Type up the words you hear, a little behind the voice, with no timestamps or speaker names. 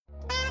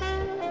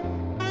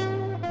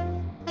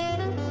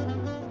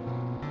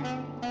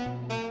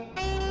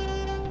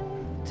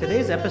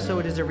Today's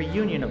episode is a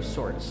reunion of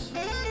sorts.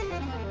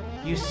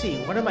 You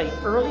see, one of my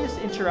earliest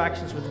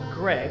interactions with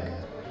Greg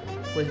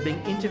was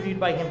being interviewed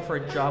by him for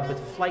a job with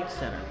Flight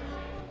Center.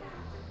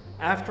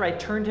 After I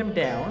turned him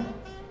down,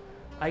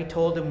 I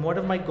told him one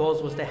of my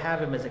goals was to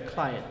have him as a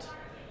client.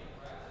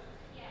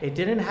 It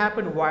didn't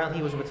happen while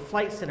he was with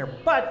Flight Center,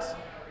 but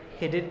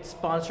he did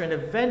sponsor an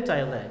event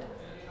I led,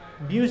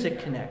 Music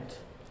Connect.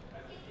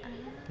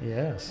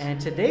 Yes. And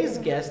today's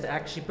guest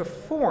actually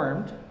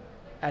performed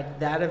at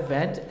that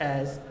event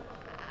as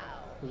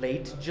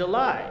Late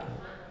July.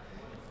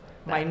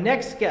 My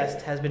next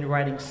guest has been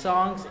writing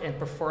songs and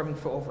performing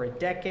for over a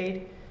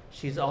decade.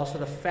 She's also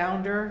the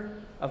founder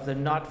of the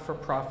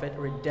not-for-profit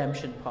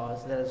Redemption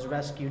Paws that has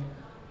rescued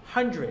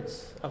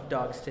hundreds of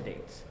dogs to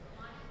date.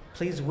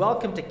 Please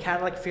welcome to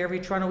Cadillac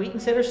Fairview Toronto Eaton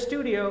Centre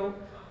Studio,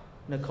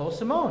 Nicole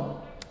Simone.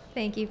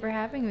 Thank you for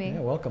having me. Yeah,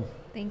 welcome.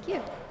 Thank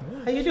you.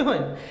 How you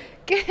doing?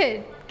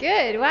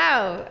 Good.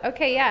 Wow.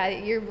 Okay, yeah,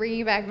 you're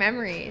bringing back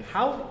memories.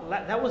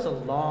 That was a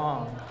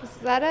long... Was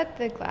that at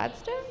the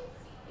Gladstone?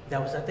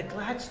 That was at the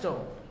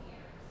Gladstone.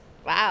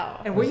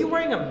 Wow. And were you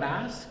wearing a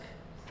mask?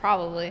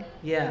 Probably.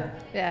 Yeah.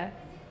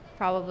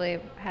 Probably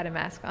had a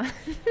mask on.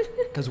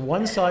 Because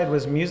one side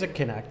was Music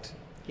Connect,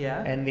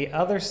 Yeah. and the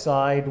other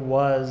side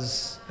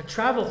was A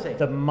travel thing.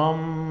 the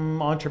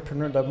mum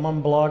entrepreneur, the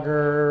mum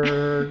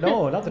blogger.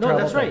 No, not the No, travel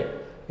that's thing. right.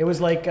 It was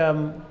like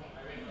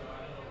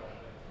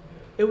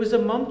It was a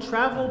mum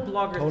travel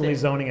blogger totally thing.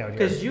 zoning out here.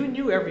 Because you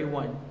knew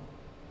everyone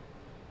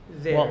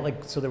there. Well,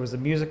 so there was the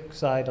music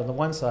side on the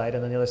one side,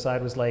 and then the other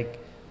side was like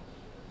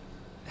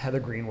Heather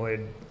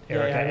Greenwood, Yeah,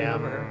 Erica I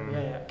M, remember her.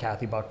 Yeah.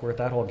 Kathy Buckworth,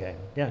 that whole gang.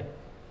 Yeah.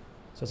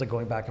 So it's like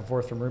going back and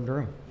forth from room to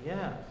room.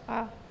 Yeah.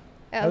 Wow.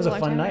 That was a long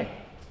fun time night. ago.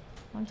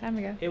 Long time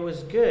ago. It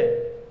was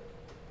good.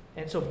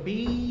 And so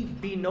B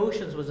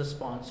Notions was a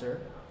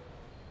sponsor.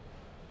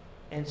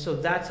 And so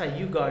that's how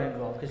you got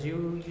involved, because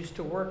you used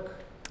to work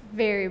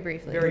Very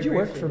briefly. Very Did you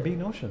work briefly. for B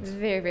Notions?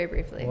 Very, very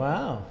briefly.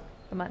 Wow.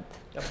 A month.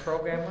 a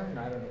programmer.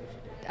 No, I don't know what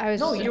you did. I was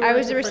No, just, you were I at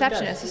was the a front desk.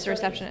 receptionist, just a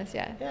receptionist,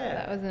 yeah.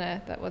 Yeah.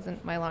 That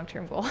wasn't my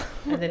long-term goal.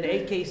 And then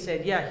AK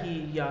said,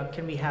 yeah,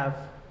 can we have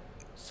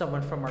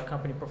someone from our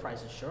company provide? I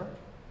said, sure.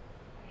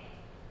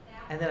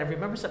 And then I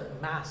remember some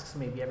masks,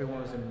 maybe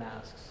everyone was in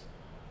masks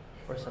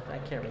or something. I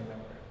can't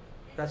remember.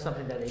 That's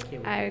something that AK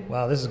would do.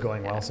 Wow, this is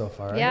going well so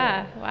far.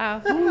 Yeah,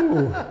 wow.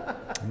 Ooh,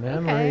 Okay,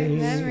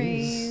 memories.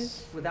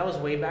 memories. Well, that was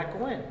way back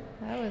when.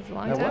 That was a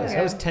long That time was. ago.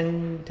 That was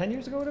 10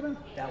 years ago, would have been?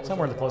 That was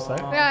Somewhere a close to there.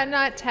 long- Yeah,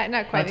 not quite,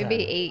 Not maybe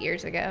 10. 8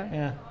 years ago.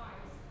 Yeah.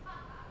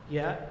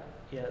 Yeah,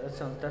 that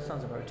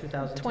sounds about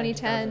 2010,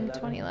 2010,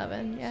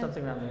 2011, yeah.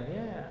 Something around there,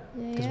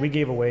 yeah. Because we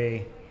gave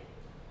away,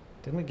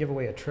 didn't we give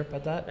away a trip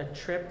at that? A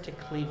trip to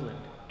Cleveland.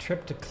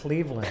 Trip to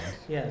Cleveland.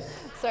 Yes.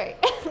 Sorry.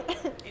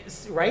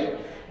 Right?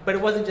 But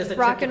it wasn't just a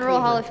Rock trip to and Roll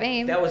Hall Cleveland. of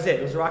Fame. That was it.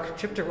 It was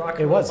trip to Rock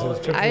and It Roll was. It Hall was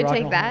of trip Fame. I would Rock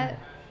take and Roll. that.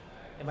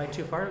 Am I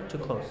too far or too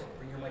close?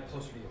 Bring your mic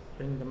closer to you.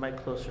 Bring the mic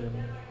closer to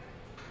me.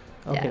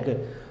 Okay, Yeah.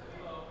 good.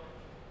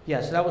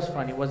 Yeah, so that was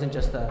fun. It wasn't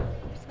just a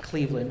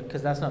Cleveland,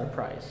 because that's not a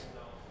prize.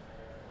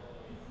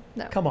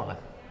 No. Come on.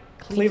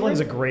 Cleveland's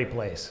a great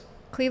place.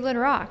 Cleveland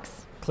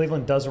rocks.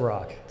 Cleveland does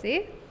rock.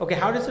 See? Okay,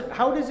 how does it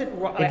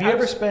If you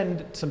ever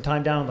spend some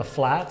time down on the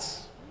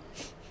flats,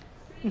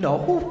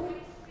 No.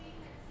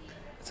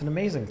 it's an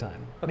amazing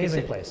time. Okay,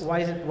 Amazing so place. Why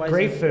is it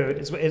Great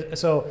food.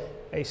 So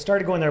I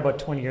started going there about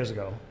 20 years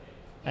ago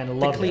and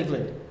loved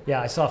Cleveland. it.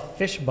 Yeah, I saw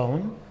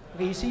Fishbone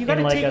Okay, you see, you got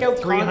to in like take a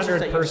out concerts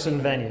that you've 300-person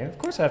seen. venue. Of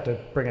course I have to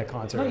bring a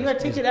concert. No, you got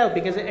to take it out,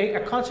 because a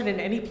concert in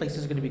any place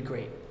is going to be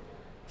great.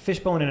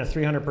 Fishbone in a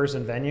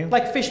 300-person venue.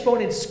 Like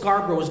Fishbone in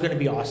Scarborough is going to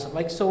be awesome.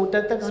 Like, so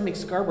that doesn't make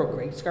Scarborough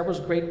great.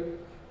 Scarborough's great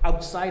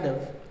outside of.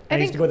 I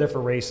used think- to go there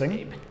for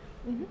racing,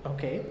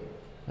 Okay.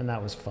 and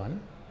that was fun.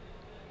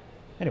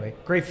 Anyway,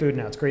 great food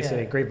now. It's a great Yeah.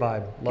 city, great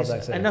vibe. Love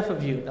that city. Enough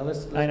of you. Now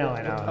let's I know.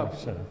 we'll talk.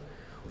 Shut up.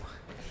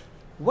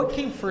 What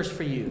came first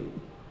for you?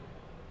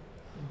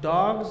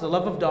 Dogs, the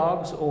love of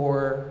dogs,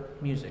 or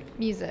music?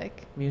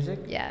 Music. Music?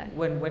 Yeah.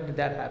 When did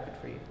that happen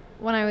for you?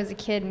 When I was a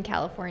kid in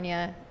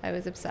California, I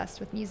was obsessed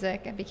with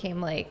music. I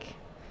became like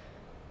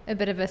a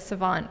bit of a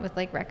savant with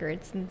like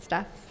records and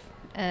stuff.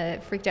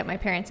 It freaked out my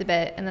parents a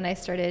bit, and then I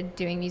started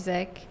doing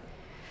music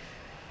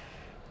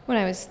when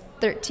I was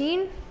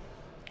 13,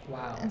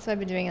 Wow. and so I've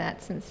been doing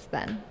that since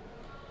then.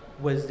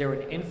 Was there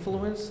an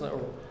influence, or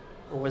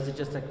was it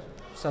just a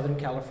Southern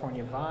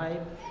California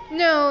vibe?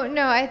 No,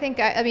 I think,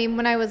 I mean,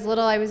 when I was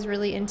little, I was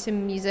really into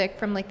music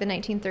from like the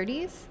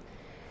 1930s,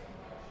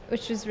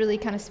 which was really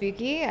kind of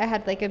spooky. I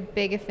had like a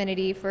big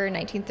affinity for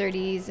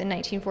 1930s and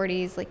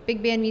 1940s, like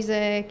big band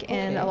music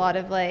and Okay. a lot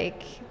of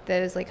like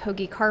those like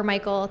Hoagie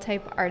Carmichael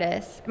type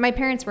artists. My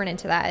parents weren't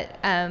into that,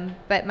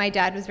 but my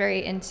dad was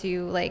very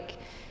into like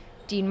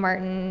Dean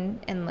Martin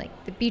and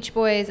like the Beach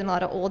Boys and a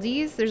lot of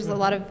oldies. There's a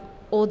lot of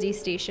oldie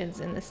stations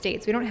in the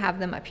States. We don't have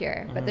them up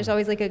here, but there's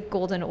always like a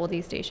golden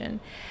oldie station.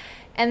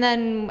 And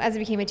then as I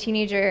became a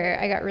teenager,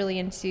 I got really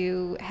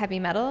into heavy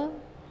metal.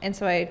 and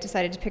so I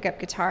decided to pick up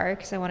guitar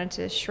because I wanted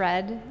to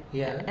shred.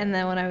 Yeah. And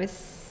then when I was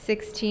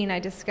 16, I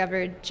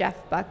discovered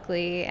Jeff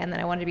Buckley, and then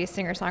I wanted to be a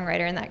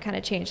singer-songwriter, and that kind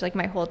of changed like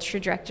my whole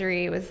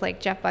trajectory. It was like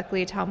Jeff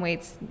Buckley, Tom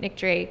Waits, Nick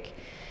Drake,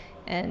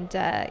 and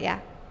yeah.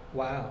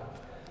 Wow.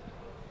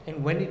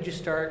 And when did you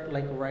start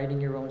like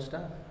writing your own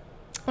stuff?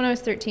 When I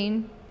was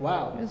 13, it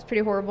Wow. was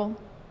pretty horrible.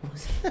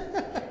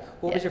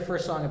 What was your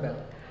first song about?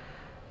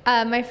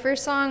 My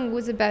first song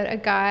was about a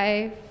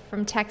guy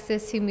from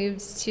Texas who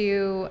moved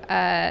to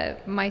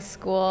my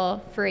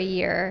school for a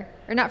year,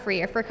 or not for a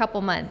year, for a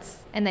couple months,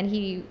 and then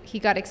he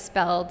got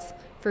expelled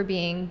for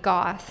being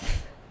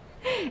goth,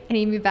 and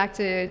he moved back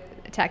to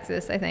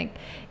Texas, I think,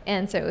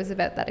 and so it was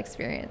about that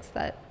experience,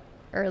 that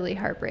early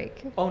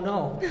heartbreak. Oh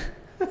no.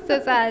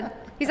 So sad.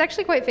 He's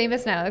actually quite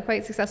famous now, a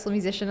quite successful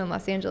musician in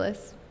Los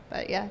Angeles,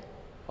 but yeah.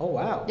 Oh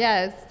wow.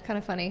 Yeah, it's kind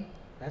of funny.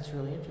 That's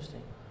really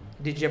interesting.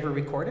 Did you ever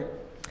record it?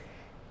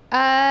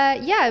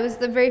 Yeah, it was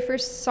the very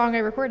first song I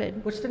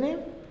recorded. What's the name?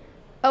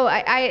 Oh,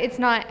 it's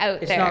not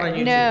out It's there. not on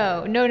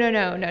YouTube?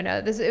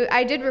 No.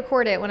 I did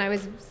record it when I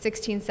was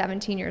 16,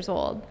 17 years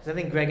old. 'Cause I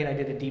think Greg and I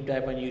did a deep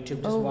dive on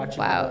YouTube just Oh, watching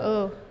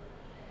wow.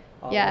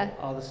 Yeah.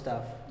 all the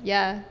stuff.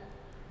 Yeah.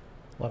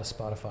 A lot of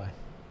Spotify.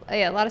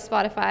 Yeah, a lot of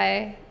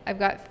Spotify. I've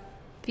got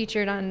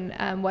featured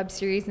on web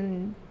series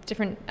and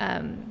different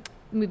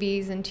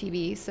movies and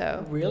TV,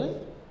 so. Really?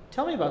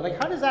 Tell me about it.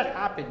 Like, how does that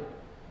happen?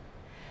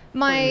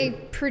 My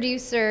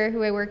producer,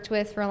 who I worked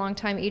with for a long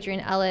time,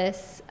 Adrian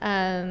Ellis,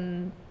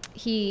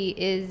 he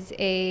is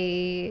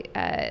a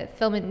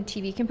film and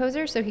TV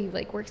composer, so he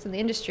like works in the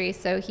industry.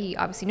 So he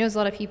obviously knows a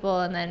lot of people,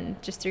 and then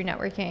just through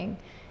networking,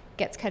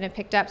 gets kind of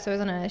picked up. So I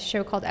was on a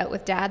show called Out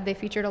with Dad. They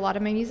featured a lot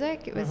of my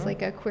music. It was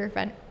like a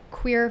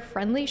queer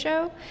friendly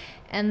show,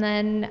 and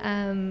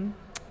then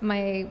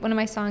one of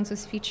my songs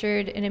was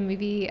featured in a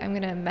movie. I'm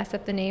gonna mess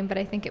up the name, but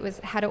I think it was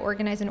How to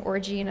Organize an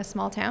Orgy in a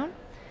Small Town.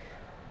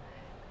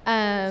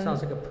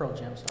 Sounds like a Pearl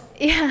Jam song.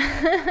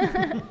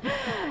 Yeah.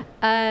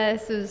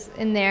 So it was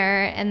in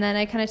there, and then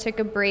I kind of took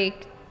a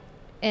break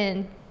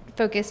and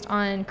focused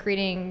on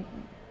creating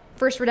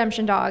first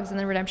Redemption Dogs and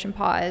then Redemption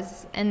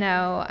Paws, and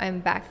now I'm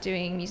back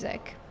doing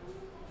music.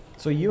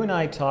 So you and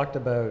I talked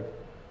about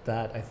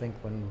that, I think,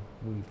 when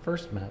we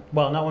first met.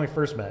 Well, not when we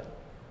first met.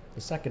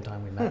 The second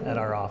time we met at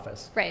our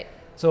office. Right.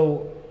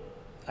 So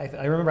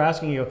I remember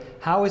asking you,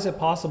 how is it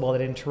possible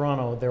that in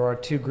Toronto there are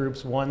two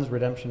groups, one's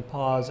Redemption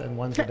Paws and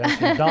one's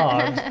Redemption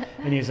Dogs?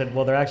 And you said,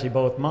 well, they're actually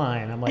both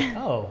mine. I'm like,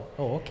 oh,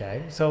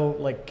 okay. So,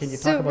 like, can you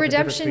talk about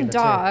Redemption the difference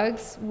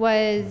Dogs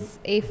was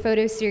a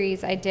photo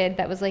series I did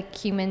that was like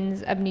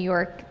Humans of New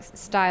York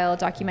style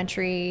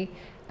documentary,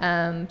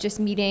 just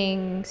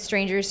meeting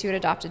strangers who had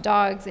adopted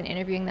dogs and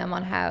interviewing them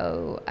on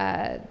how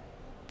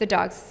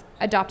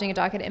adopting a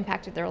dog had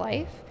impacted their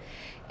life.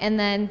 And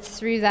then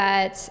through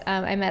that,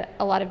 I met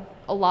a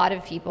lot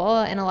of people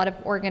and a lot of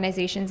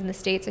organizations in the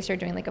States. I started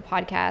doing like a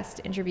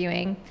podcast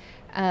interviewing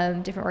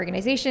different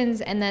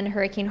organizations, and then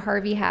Hurricane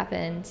Harvey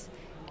happened,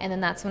 and then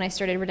that's when I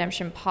started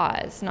Redemption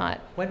Paws, not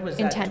When was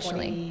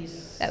intentionally.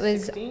 that? That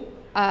was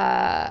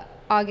 2016?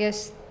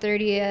 August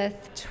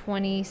 30th,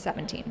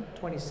 2017.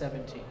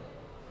 2017.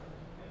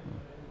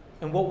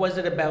 And what was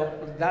it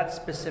about that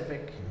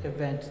specific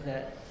event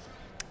that?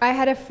 I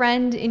had a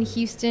friend in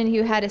Houston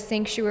who had a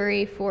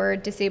sanctuary for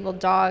disabled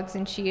dogs,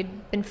 and she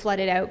had been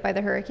flooded out by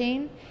the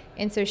hurricane.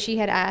 And so she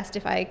had asked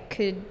if I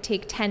could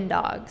take 10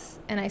 dogs,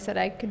 and I said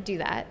I could do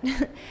that.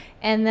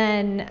 and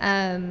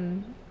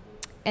then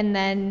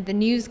the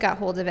news got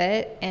hold of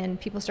it, and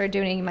people started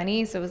donating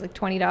money. So it was like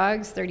 20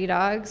 dogs, 30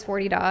 dogs,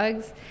 40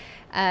 dogs.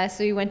 So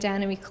we went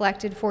down and we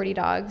collected 40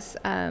 dogs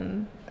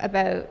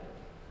about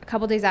a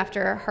couple days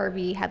after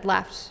Harvey had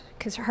left,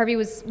 because Harvey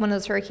was one of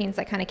those hurricanes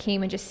that kind of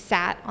came and just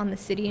sat on the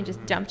city and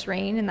just dumped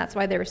rain, and that's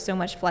why there was so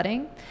much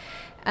flooding.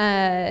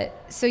 So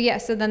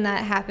then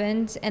that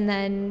happened, and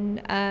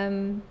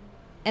then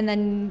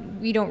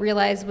we don't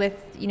realize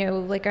with,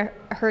 like a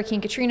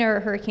Hurricane Katrina or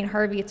Hurricane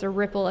Harvey, it's a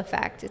ripple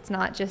effect. It's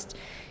not just,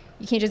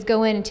 you can't just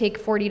go in and take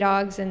 40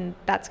 dogs and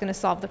that's going to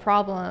solve the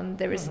problem.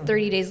 There was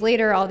 30 days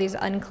later, all these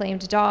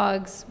unclaimed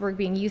dogs were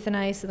being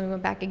euthanized, and then we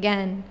went back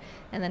again,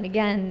 and then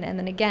again, and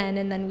then again,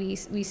 and then we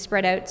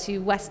spread out to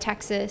West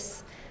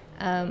Texas.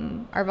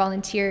 Our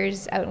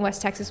volunteers out in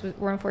West Texas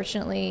were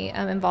unfortunately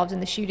involved in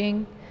the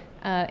shooting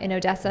in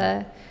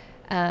Odessa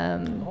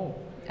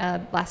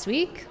last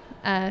week.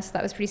 So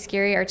that was pretty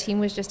scary. Our team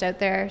was just out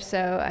there.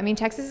 So, I mean,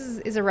 Texas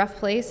is a rough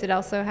place. It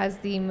also has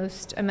the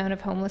most amount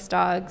of homeless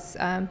dogs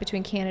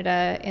between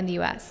Canada and the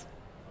U.S.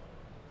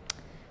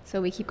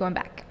 So we keep going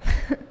back.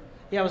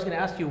 Yeah, I was going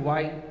to ask you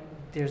why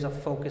there's a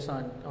focus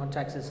on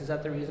Texas. Is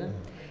that the reason?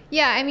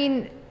 Yeah, I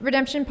mean,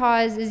 Redemption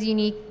Paws is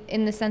unique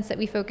in the sense that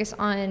we focus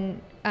on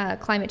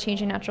climate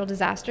change and natural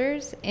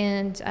disasters,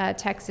 and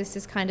Texas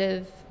is kind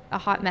of a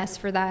hot mess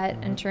for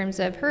that in terms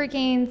of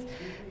hurricanes,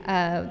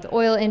 the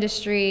oil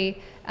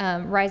industry,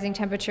 rising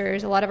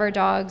temperatures. A lot of our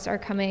dogs are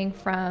coming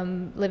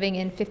from living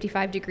in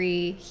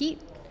 55-degree heat,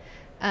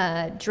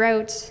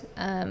 drought,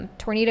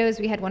 tornadoes.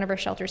 We had one of our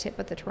shelters hit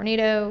with a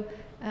tornado.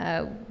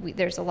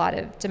 There's a lot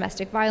of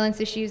domestic violence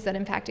issues that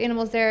impact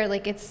animals there.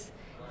 Like it's,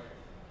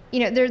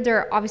 there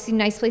are obviously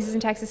nice places in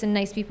Texas and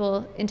nice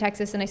people in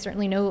Texas, and I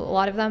certainly know a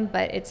lot of them,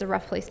 but it's a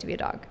rough place to be a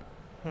dog.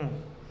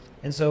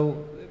 And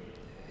so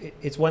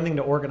it's one thing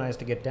to organize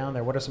to get down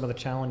there. What are some of the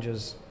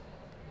challenges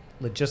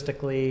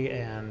logistically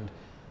and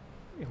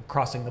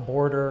crossing the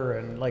border,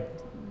 and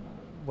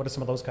what are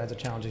some of those kinds of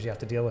challenges you have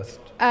to deal with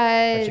to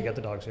actually get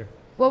the dogs here?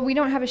 Well, we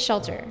don't have a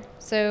shelter,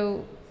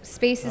 so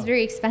space is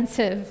very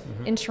expensive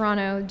in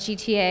Toronto,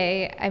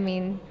 GTA. I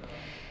mean,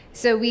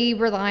 so we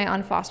rely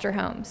on foster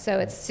homes. So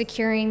it's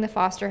securing the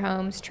foster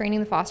homes, training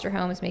the foster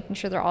homes, making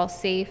sure they're all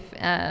safe,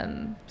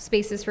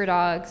 spaces for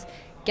dogs,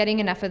 getting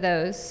enough of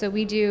those. So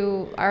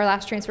our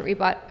last transport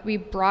we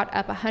brought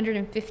up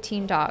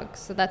 115 dogs.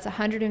 So that's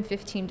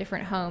 115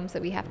 different homes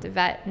that we have to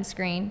vet and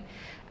screen.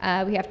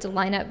 We have to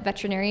line up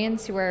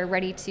veterinarians who are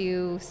ready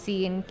to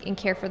see and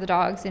care for the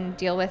dogs and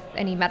deal with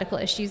any medical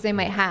issues they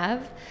might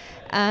have.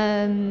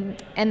 And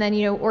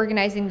then,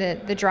 organizing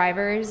the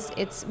drivers.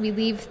 We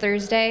leave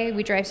Thursday,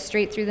 we drive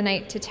straight through the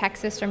night to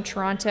Texas from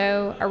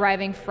Toronto,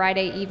 arriving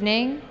Friday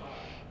evening.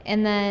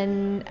 And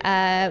then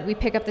we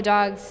pick up the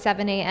dogs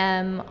 7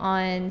 a.m.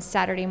 on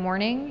Saturday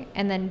morning,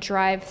 and then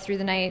drive through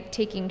the night,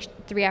 taking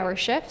 3-hour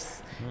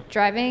shifts,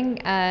 driving,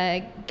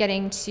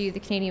 getting to the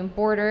Canadian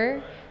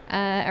border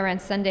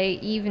around Sunday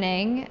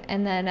evening.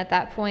 And then at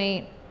that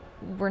point,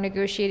 we're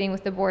negotiating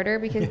with the border,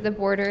 because the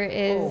border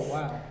is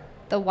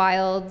the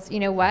wild,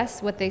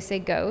 west, what they say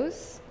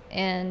goes.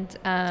 And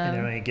on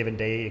any given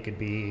day, it could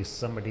be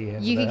somebody.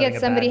 You could get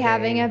somebody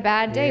having a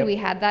bad day. Yep. We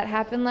had that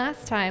happen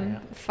last time.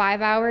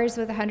 5 hours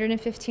with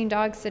 115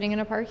 dogs sitting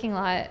in a parking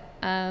lot,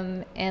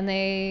 and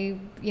they,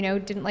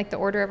 didn't like the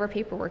order of our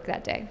paperwork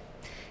that day.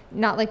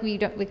 Not like we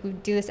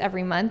do this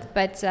every month,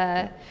 but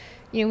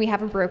we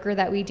have a broker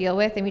that we deal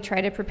with, and we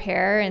try to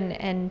prepare.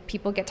 And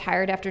people get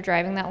tired after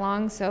driving that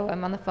long. So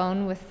I'm on the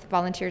phone with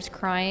volunteers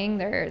crying.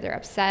 They're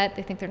upset.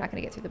 They think they're not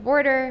going to get through the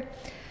border.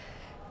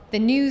 The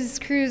news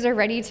crews are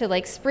ready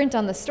to sprint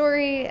on the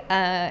story,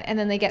 and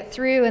then they get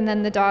through, and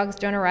then the dogs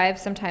don't arrive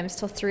sometimes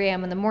till 3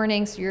 a.m. in the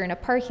morning. So you're in a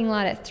parking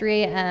lot at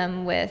 3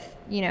 a.m. with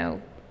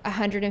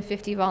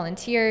 150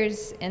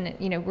 volunteers, and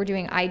we're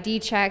doing ID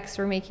checks.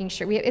 We're making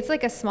sure it's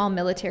like a small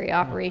military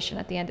operation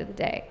at the end of the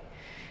day.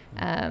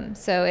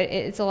 So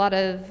it's a lot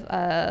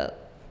of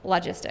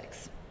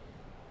logistics.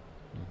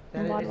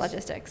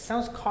 Logistics.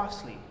 Sounds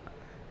costly.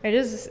 It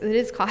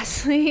is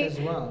costly as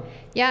well.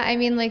 Yeah, I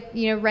mean,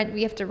 rent.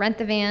 We have to rent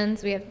the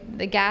vans.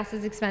 The gas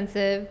is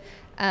expensive.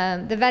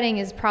 The vetting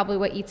is probably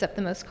what eats up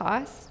the most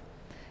cost.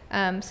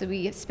 So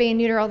we spay and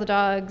neuter all the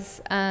dogs.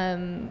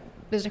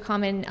 There's a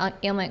common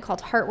ailment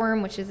called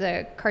heartworm, which is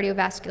a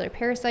cardiovascular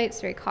parasite.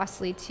 It's very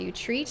costly to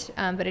treat,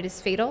 but it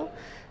is fatal.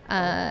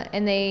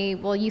 And they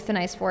will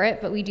euthanize for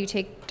it, but we do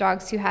take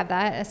dogs who have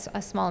that,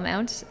 a small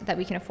amount that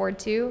we can afford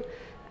to.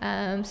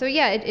 So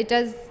yeah, it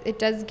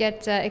does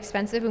get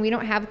expensive, and we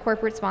don't have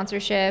corporate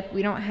sponsorship.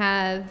 We don't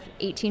have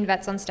 18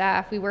 vets on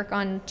staff. We work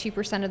on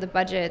 2% of the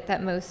budget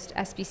that most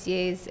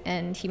SPCA's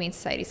and humane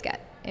societies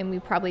get, and we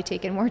probably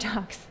take in more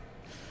dogs.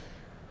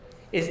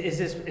 Is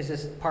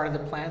this part of the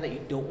plan that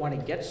you don't want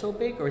to get so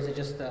big, or is it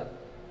just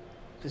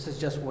this is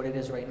just what it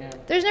is right now?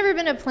 There's never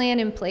been a plan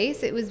in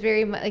place. It was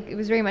very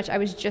much I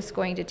was just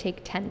going to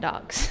take 10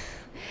 dogs.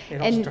 It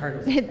all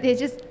started with 10.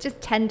 It's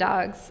just 10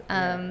 dogs.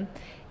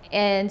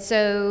 And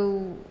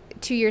so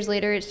 2 years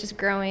later, it's just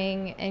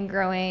growing and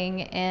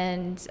growing,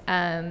 and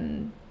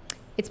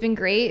it's been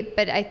great.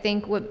 But I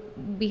think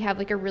we have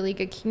a really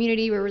good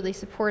community. We're really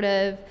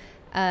supportive.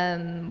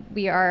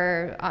 We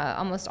are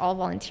almost all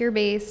volunteer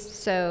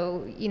based.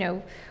 So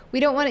we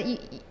don't want to.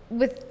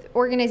 With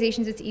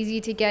organizations, it's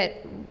easy to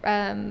get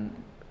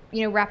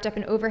wrapped up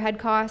in overhead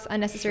costs,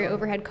 unnecessary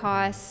overhead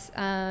costs,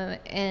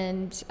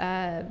 and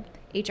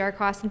HR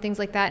costs and things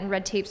like that, and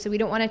red tape. So we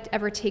don't want to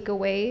ever take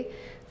away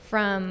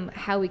from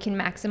how we can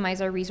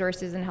maximize our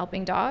resources in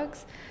helping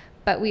dogs.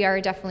 But we are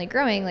definitely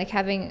growing.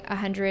 Having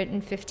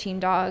 115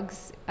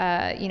 dogs,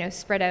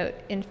 spread out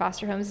in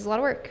foster homes is a lot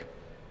of work.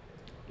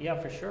 Yeah,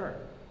 for sure.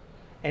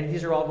 And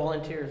these are all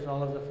volunteers,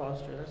 all of the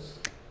fosters?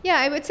 Yeah,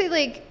 I would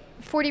say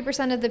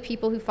 40% of the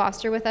people who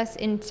foster with us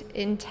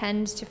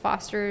intend to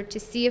foster to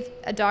see if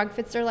a dog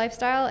fits their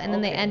lifestyle, and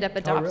then they end up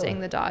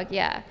adopting the dog.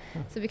 Yeah,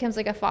 so it becomes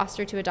a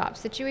foster to adopt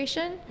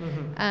situation.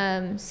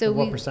 Mm-hmm. So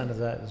what percent of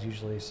that is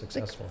usually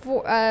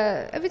successful?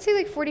 I would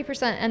say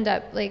 40% end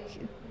up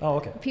Oh,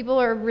 okay. People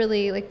are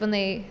really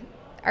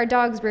our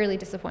dogs rarely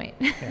disappoint.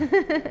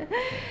 Yeah.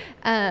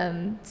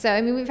 So I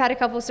mean, we've had a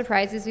couple of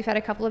surprises. We've had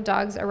a couple of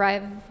dogs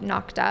arrive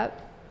knocked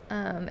up.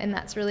 And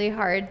that's really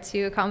hard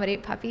to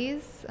accommodate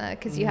puppies,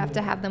 because you have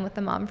to have them with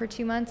the mom for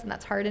 2 months, and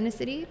that's hard in a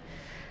city.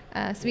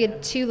 So we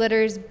had 2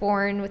 litters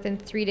born within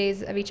 3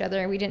 days of each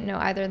other. We didn't know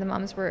either of the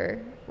moms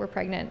were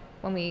pregnant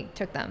when we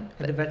took them.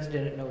 And the vets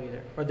didn't know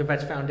either, or the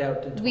vets found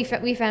out? We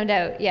found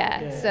out,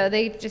 yeah. So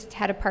they just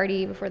had a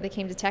party before they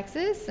came to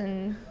Texas,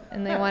 and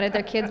they wanted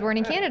their kids born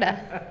in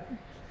Canada.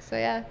 So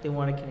yeah. They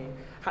wanted Canadian.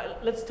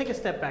 Let's take a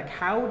step back.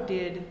 How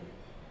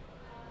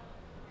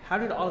how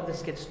did all of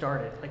this get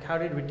started? Like, how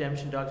did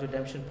Redemption Dogs,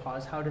 Redemption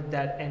Paws, how did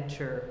that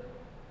enter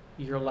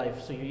your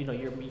life? So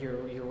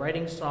you're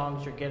writing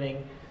songs, you're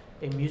getting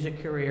a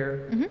music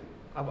career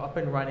up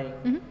and running,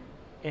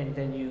 and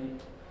then you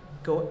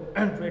go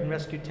and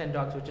rescue 10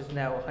 dogs, which is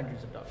now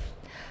hundreds of dogs.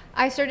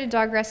 I started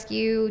dog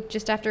rescue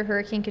just after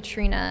Hurricane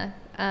Katrina,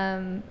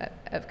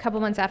 a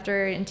couple months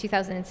after in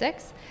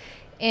 2006.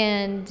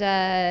 And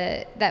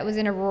that was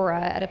in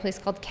Aurora at a place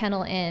called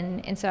Kennel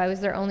Inn. And so I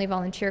was their only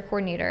volunteer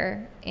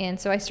coordinator. And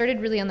so I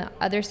started really on the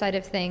other side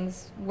of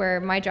things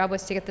where my job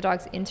was to get the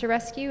dogs into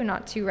rescue,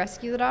 not to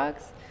rescue the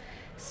dogs.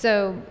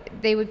 So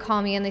they would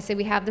call me and they say,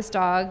 we have this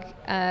dog.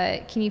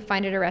 Can you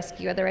find it a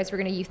rescue? Otherwise, we're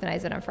going to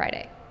euthanize it on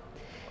Friday.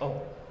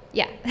 Oh.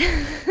 Yeah.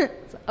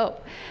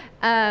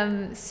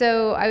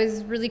 So I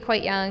was really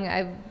quite young.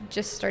 I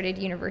just started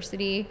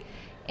university.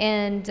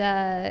 And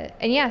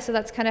yeah, so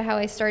that's kind of how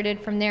I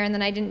started from there. And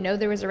then I didn't know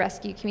there was a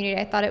rescue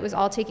community. I thought it was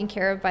all taken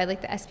care of by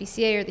like the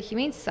SPCA or the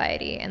Humane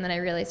Society. And then I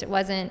realized it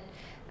wasn't.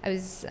 I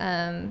was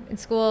in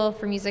school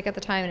for music at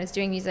the time and I was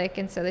doing music.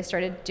 And so they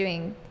started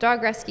doing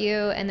dog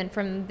rescue. And then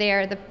from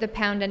there, the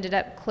pound ended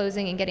up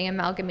closing and getting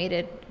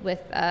amalgamated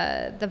with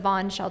the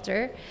Vaughan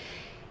shelter.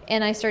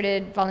 And I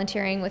started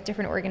volunteering with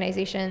different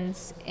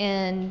organizations,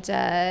 and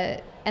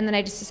then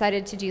I just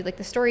decided to do like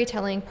the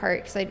storytelling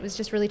part because I was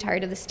just really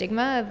tired of the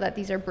stigma of that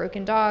these are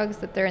broken dogs,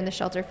 that they're in the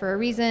shelter for a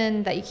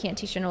reason, that you can't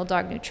teach an old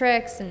dog new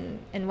tricks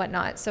and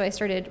whatnot. So I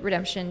started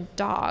Redemption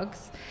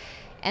Dogs,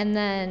 and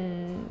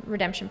then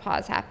Redemption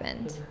Paws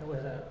happened.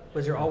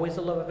 Was there always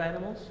a love of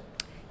animals?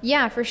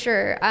 Yeah, for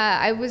sure.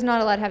 I was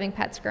not allowed having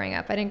pets growing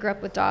up. I didn't grow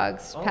up with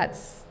dogs,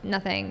 pets,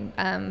 nothing.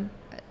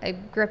 I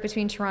grew up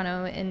between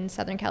Toronto and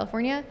Southern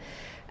California,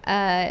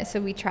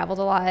 so we traveled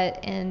a lot,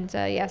 and so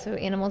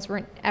animals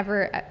weren't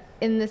ever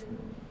in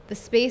the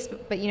space,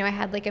 but I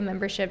had like a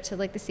membership to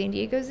like the San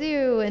Diego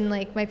Zoo, and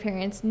like my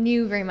parents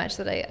knew very much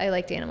that I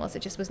liked animals.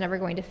 It just was never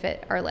going to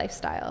fit our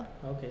lifestyle.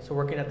 Okay, so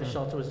working at the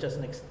shelter was just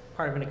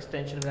part of an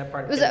extension of that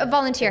part. It was a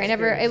volunteer.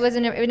 It was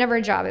never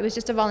a job. It was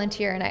just a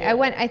volunteer, and I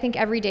went I think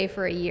every day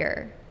for a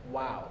year.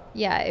 Wow.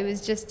 Yeah,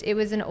 it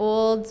was an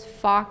old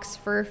fox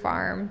fur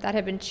farm that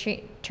had been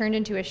turned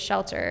into a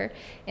shelter.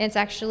 And it's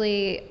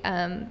actually,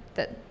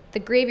 the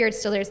graveyard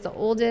still there. It's the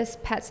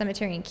oldest pet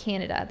cemetery in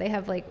Canada. They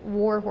have like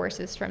war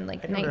horses from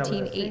like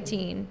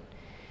 1918.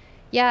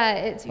 Yeah,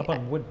 it's up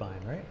on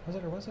Woodbine, right?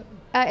 Was it?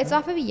 It's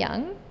off of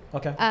Yonge.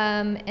 Okay.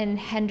 And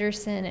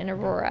Henderson and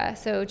Aurora,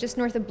 so just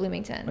north of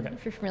Bloomington,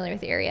 if you're familiar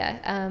with the area.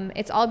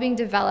 It's all being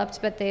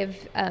developed, but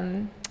they've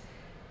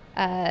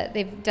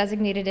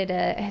designated it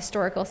a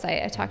historical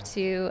site. I talked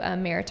to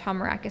Mayor Tom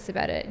Marakis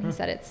about it, and he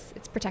said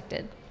it's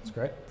protected. That's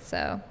great.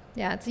 So,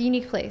 yeah, it's a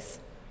unique place.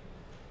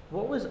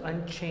 What was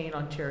Unchained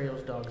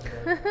Ontario's Dogs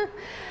about?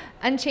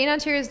 Unchained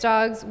Ontario's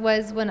Dogs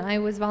was when I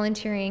was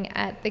volunteering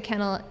at the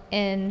Kennel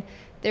Inn.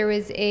 There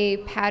was a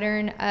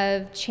pattern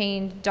of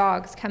chained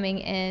dogs coming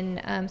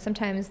in.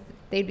 Sometimes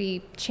they'd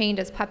be chained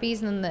as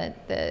puppies, and then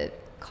the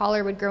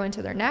collar would grow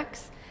into their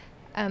necks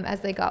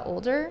as they got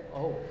older.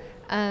 Oh.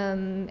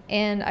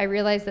 And I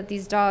realized that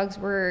these dogs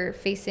were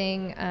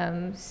facing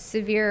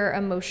severe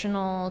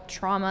emotional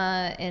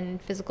trauma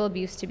and physical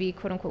abuse to be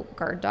quote-unquote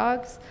guard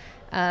dogs.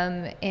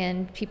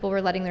 And people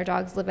were letting their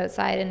dogs live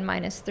outside in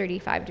minus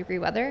 35-degree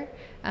weather.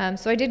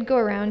 So I did go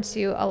around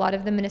to a lot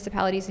of the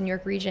municipalities in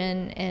York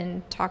Region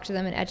and talk to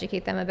them and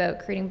educate them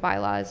about creating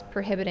bylaws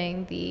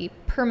prohibiting the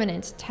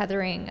permanent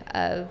tethering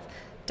of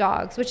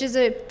dogs, which is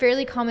a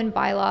fairly common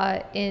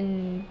bylaw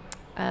in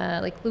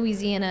like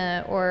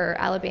Louisiana or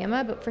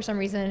Alabama, but for some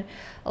reason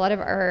a lot of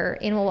our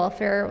animal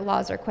welfare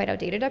laws are quite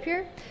outdated up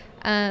here.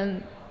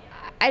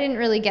 I didn't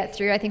really get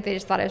through. I think they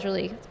just thought I was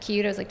really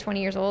cute. I was like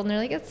 20 years old, and they're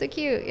like, "It's so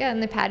cute." Yeah,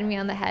 and they patted me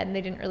on the head, and they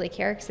didn't really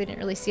care because they didn't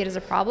really see it as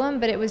a problem.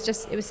 But it was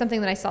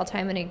something that I saw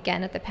time and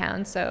again at the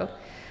pound. So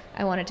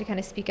I wanted to kind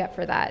of speak up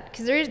for that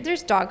because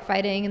there's dog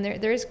fighting, and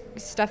there's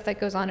stuff that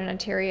goes on in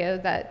Ontario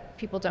that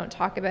people don't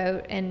talk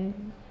about.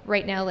 And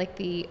right now, like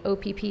the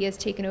OPP has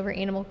taken over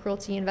animal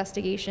cruelty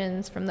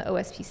investigations from the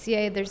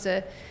OSPCA. This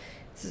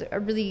is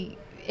a really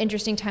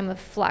interesting time of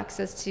flux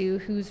as to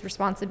whose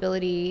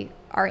responsibility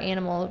are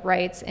animal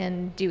rights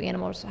and do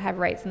animals have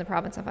rights in the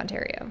province of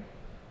Ontario.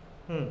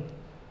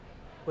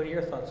 What are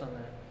your thoughts on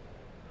that,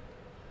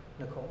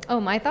 Nicole? Oh,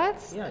 my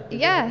thoughts?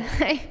 Yeah.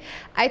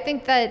 I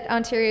think that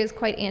Ontario is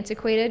quite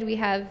antiquated. We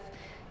have,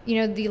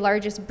 the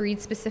largest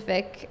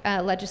breed-specific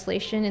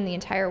legislation in the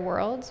entire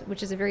world,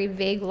 which is a very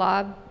vague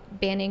law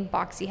banning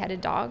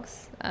boxy-headed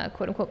dogs,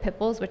 quote-unquote pit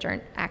bulls, which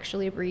aren't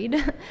actually a breed.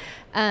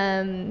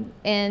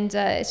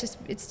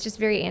 It's just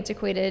very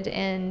antiquated,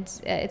 and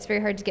it's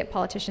very hard to get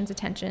politicians'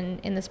 attention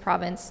in this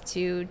province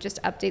to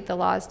just update the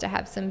laws to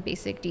have some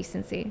basic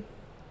decency.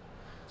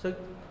 So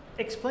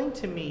explain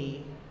to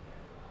me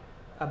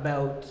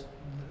about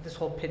this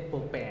whole pit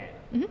bull ban.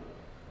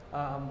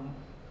 Mm-hmm.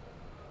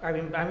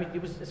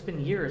 It's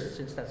been years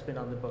since that's been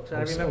on the books.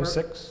 I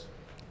 06?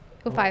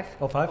 05.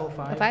 05?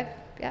 05,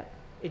 yeah.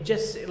 It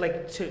just,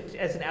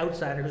 as an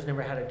outsider who's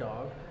never had a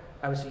dog,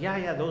 I would say,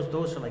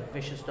 those are like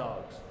vicious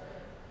dogs.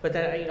 But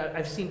then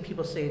I've seen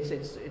people say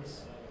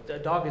it's a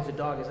dog is a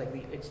dog. It's like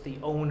it's the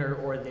owner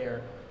or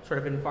their sort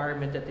of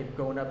environment that they've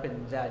grown up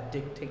in that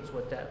dictates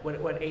what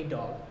a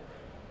dog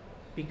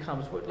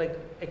becomes.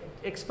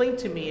 Explain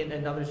to me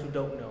and others who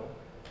don't know.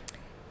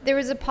 There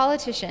was a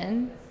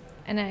politician,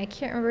 and I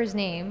can't remember his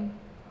name.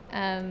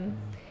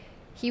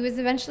 He was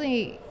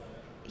eventually,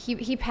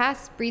 he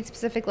passed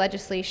breed-specific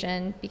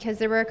legislation because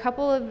there were a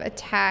couple of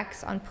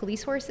attacks on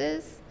police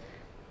horses,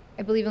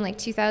 I believe in like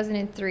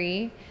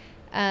 2003.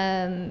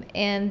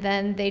 And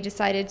then they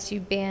decided to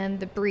ban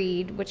the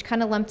breed, which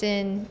kind of lumped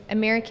in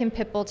American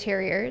Pit Bull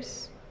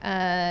Terriers,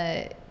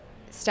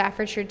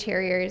 Staffordshire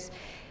Terriers.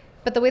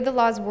 But the way the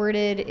law is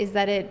worded is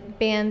that it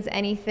bans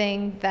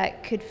anything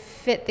that could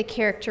fit the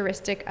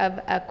characteristic of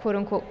a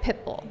quote-unquote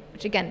pit bull,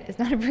 which again is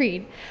not a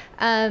breed.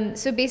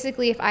 So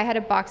basically, if I had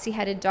a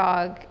boxy-headed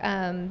dog,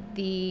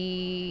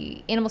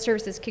 the animal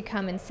services could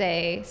come and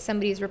say,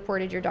 somebody's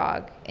reported your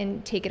dog,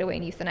 and take it away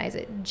and euthanize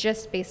it,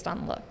 just based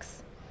on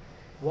looks.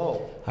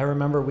 Whoa. I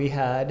remember we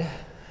had, it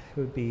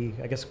would be,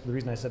 I guess the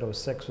reason I said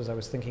 06 was I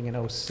was thinking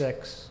in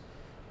 06,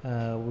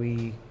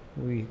 we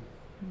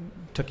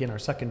took in our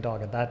second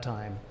dog at that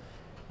time.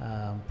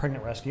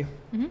 Pregnant rescue.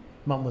 Mm-hmm.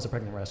 Mom was a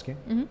pregnant rescue.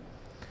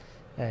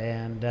 Mm-hmm.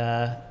 And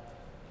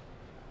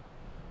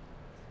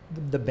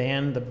the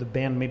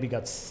ban maybe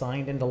got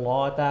signed into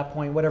law at that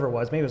point, whatever it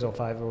was. Maybe it was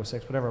 05 or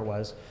 06, whatever it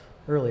was,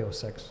 early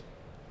 06.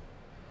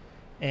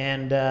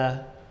 And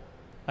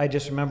I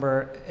just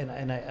remember,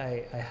 and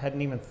I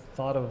hadn't even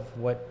thought of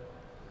what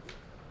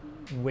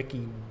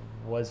Wiki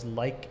was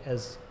like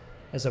as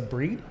a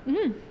breed.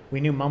 Mm-hmm. We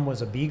knew Mom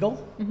was a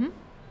beagle, Mm-hmm.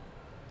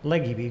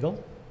 leggy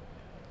beagle.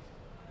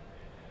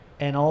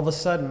 And all of a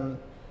sudden,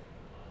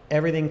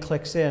 everything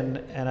clicks in,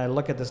 and I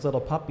look at this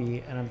little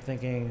puppy, and I'm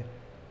thinking,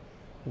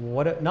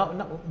 what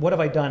have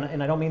I done?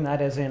 And I don't mean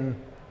that as in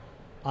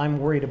I'm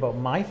worried about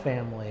my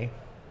family,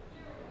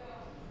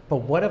 but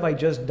what have I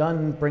just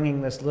done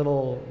bringing this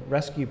little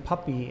rescue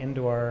puppy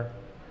into our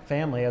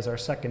family as our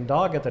second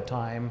dog at the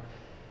time,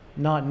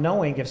 not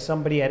knowing if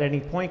somebody at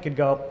any point could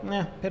go,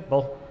 pit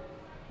bull.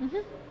 Mm-hmm.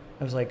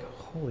 I was like,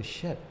 holy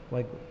shit.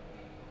 Like,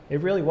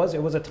 it really was.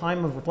 It was a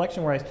time of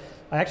reflection where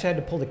I actually had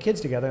to pull the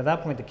kids together. At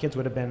that point, the kids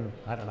would have been,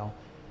 I don't know,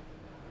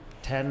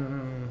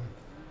 10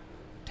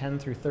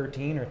 through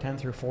 13 or 10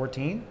 through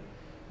 14.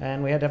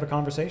 And we had to have a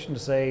conversation to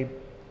say,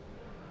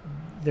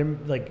 they're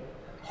like,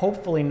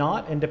 hopefully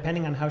not, and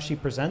depending on how she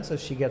presents as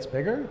she gets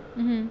bigger.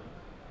 Mm-hmm.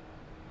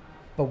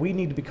 But we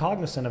need to be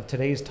cognizant of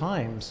today's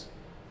times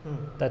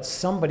that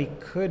somebody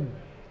could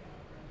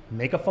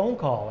make a phone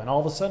call, and all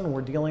of a sudden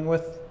we're dealing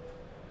with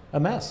a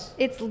mess.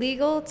 It's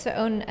legal to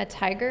own a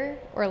tiger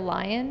or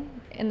lion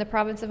in the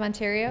province of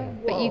Ontario,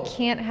 but you Whoa.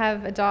 can't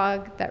have a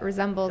dog that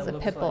resembles That a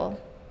looks pit bull. like-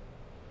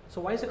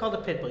 So why is it called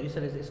a pit bull? You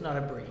said it's not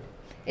a breed.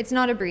 It's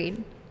not a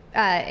breed.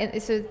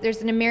 So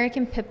there's an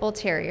American Pit Bull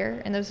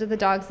Terrier, and those are the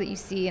dogs that you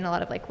see in a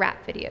lot of like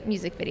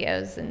music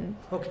videos, and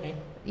Okay.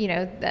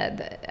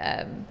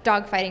 the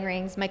dog fighting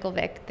rings, Michael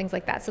Vick, things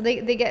like that. So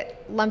they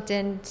get lumped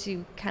in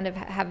to kind of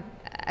have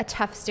a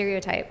tough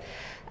stereotype.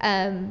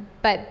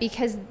 But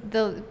because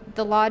the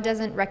law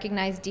doesn't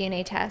recognize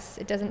DNA tests,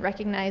 it doesn't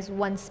recognize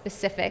one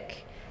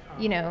specific,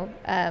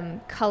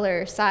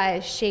 color,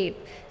 size, shape.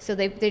 So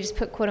they just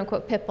put quote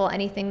unquote pit bull,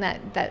 anything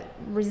that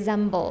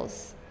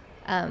resembles,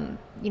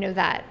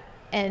 that,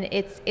 and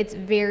it's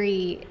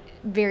very,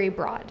 very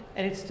broad.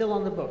 And it's still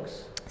on the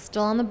books.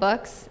 Still on the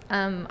books.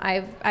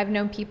 I've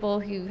known people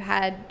who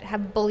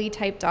have bully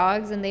type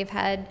dogs, and they've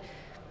had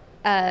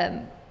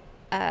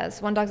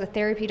this one dog's a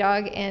therapy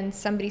dog, and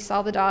somebody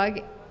saw the dog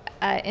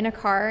in a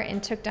car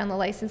and took down the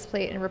license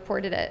plate and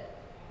reported it.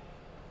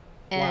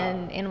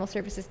 And Wow. Animal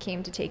Services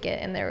came to take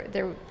it, and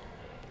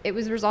it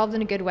was resolved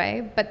in a good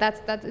way. But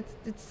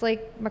it's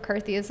like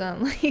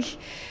McCarthyism, like,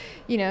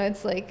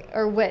 it's like,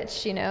 or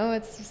witch,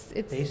 it's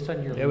Based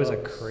on your It was a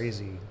looks.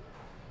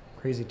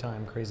 crazy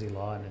time, crazy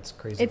law, and it's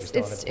crazy. it's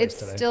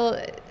still.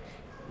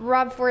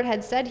 Rob Ford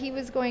had said he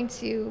was going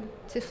to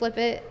flip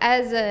it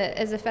as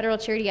a federal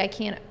charity. I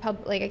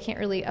can't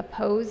really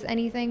oppose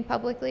anything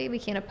publicly. We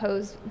can't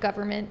oppose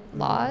government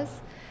laws,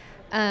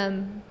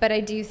 but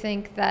I do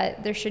think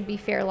that there should be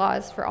fair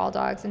laws for all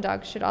dogs, and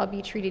dogs should all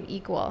be treated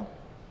equal.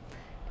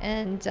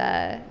 And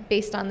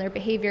based on their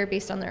behavior,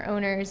 based on their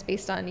owners,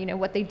 based on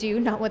what they do,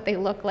 not what they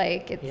look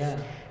like. It's, Yeah.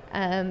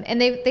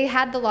 and they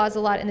had the laws a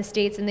lot in the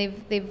States, and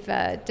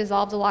they've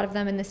dissolved a lot of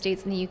them in the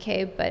States and the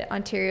UK, but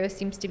Ontario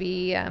seems to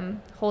be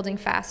holding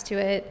fast to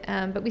it.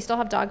 But we still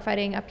have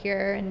dogfighting up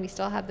here, and we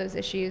still have those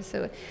issues.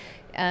 So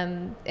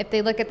if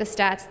they look at the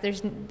stats,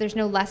 there's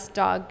no less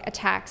dog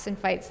attacks and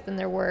fights than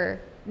there were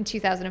in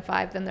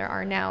 2005 than there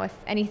are now. If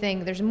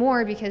anything, there's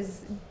more,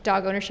 because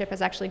dog ownership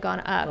has actually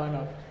gone up Gone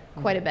up.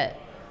 quite a bit.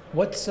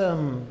 What's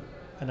and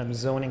I'm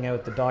zoning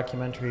out the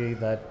documentary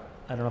that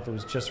I don't know if it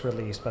was just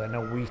released, but I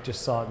know we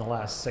just saw it in the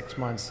last 6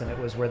 months, and it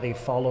was where they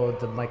followed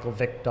the Michael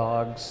Vick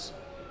dogs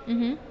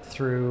Mm-hmm.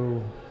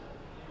 through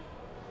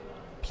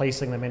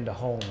placing them into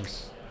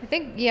homes. I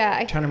think, yeah.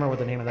 I'm trying to remember what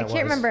the name of I that was.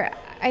 can't remember.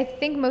 I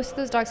think most of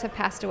those dogs have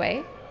passed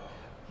away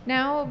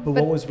now. But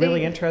what was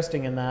really they-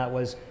 interesting in that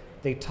was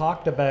they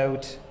talked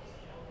about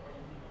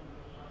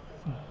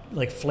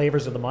like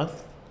flavors of the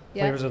month,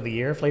 Yeah. flavors of the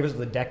year, flavors of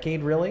the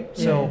decade, really.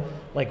 So,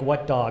 like,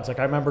 what dogs? Like,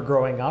 I remember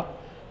growing up,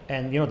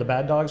 and you know what the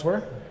bad dogs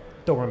were?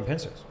 Doberman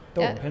Pinschers.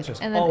 Yeah. Doberman Pinschers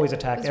And then always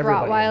attacked those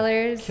everybody, and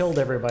Rottweilers, killed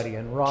everybody,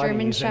 and Rotties,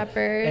 German and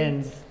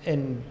Shepherds.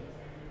 and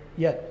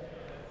yet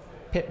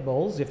pit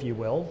bulls, if you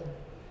will.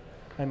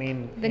 I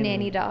mean, The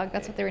nanny dog,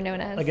 that's what they were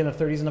known as. like in the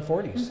 30s and the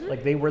 40s. Mm-hmm.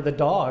 Like they were the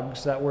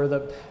dogs that were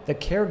the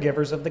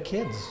caregivers of the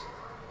kids.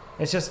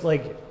 It's just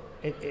like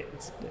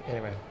it's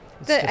anyway.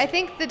 It's just, I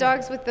think the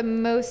dogs with the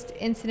most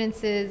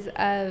incidences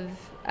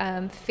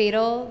of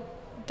fatal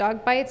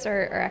dog bites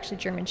are actually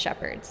German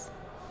Shepherds.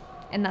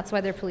 And that's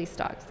why they're police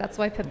dogs. That's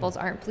why pit bulls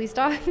aren't police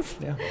dogs.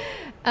 yeah.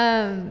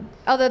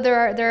 Although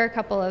there are a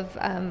couple of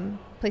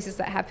places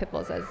that have pit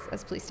bulls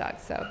as police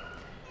dogs. So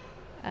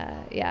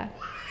yeah,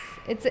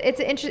 it's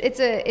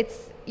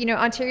you know,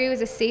 Ontario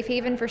is a safe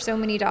haven for so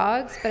many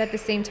dogs, but at the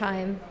same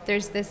time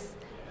there's this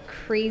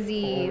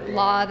crazy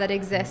law that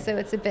exists, so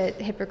it's a bit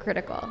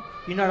hypocritical.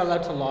 You're not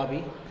allowed to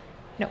lobby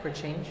No. for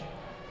change?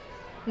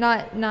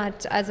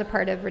 Not as a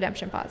part of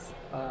Redemption Paws.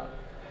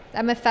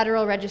 I'm a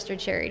federal registered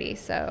charity,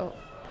 so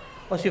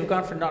Oh, so you've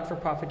gone from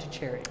not-for-profit to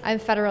charity. I'm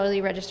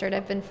federally registered.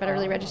 I've been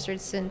federally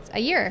registered since a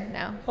year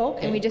now. Oh,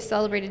 okay. And we just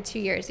celebrated 2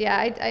 years.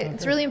 Yeah,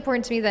 it's really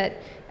important to me that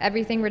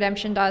everything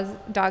Redemption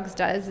Dogs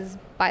does is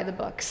by the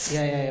books.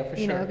 Yeah, for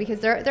You sure. know, because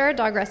there are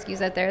dog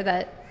rescues out there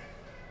that,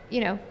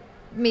 you know,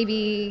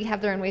 maybe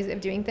have their own ways of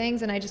doing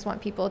things, and I just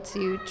want people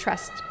to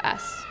trust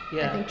us.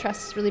 Yeah. I think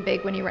trust is really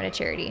big when you run a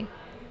charity.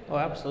 Oh,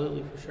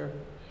 absolutely, for sure.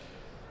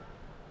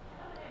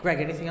 Greg,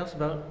 anything else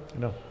about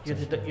No.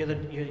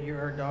 you're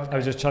our dog? I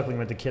was just chuckling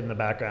with the kid in the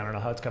background. I don't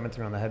know how it's coming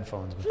through on the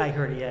headphones. But I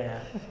heard it.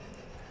 Yeah.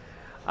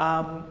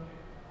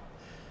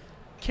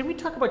 Can we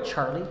talk about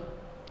Charlie?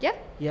 Yeah,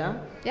 Yeah.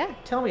 yeah.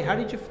 Tell me, how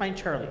did you find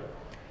Charlie?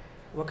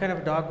 What kind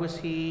of dog was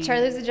he?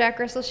 Charlie was a Jack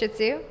Russell Shih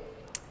Tzu.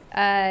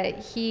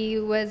 He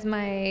was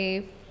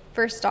my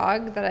first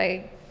dog that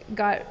I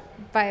got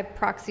by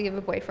proxy of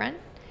a boyfriend.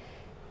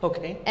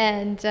 Okay.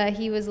 And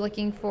he was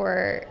looking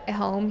for a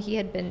home. He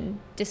had been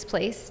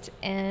displaced,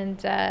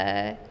 and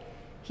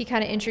he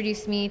kind of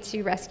introduced me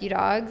to rescue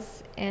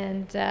dogs.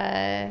 And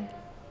I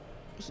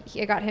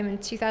got him in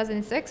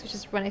 2006, which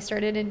is when I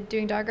started in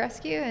doing dog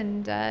rescue.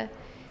 And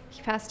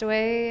he passed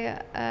away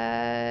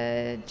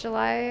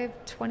July of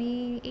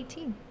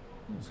 2018.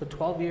 So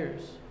 12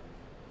 years.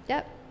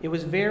 Yep. It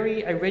was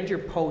very. I read your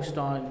post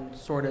on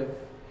sort of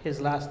his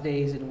last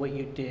days and what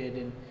you did,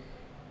 and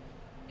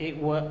it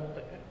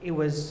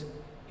was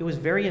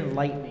very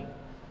enlightening.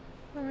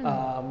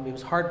 It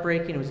was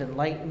heartbreaking. It was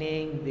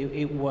enlightening.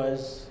 It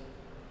was.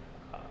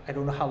 I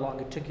don't know how long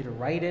it took you to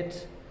write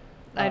it.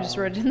 I just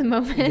wrote it in the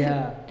moment.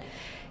 Yeah.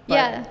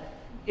 But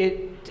Yeah.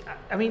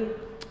 I mean,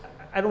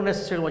 I don't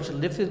necessarily want you to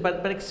live through this,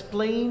 but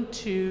explain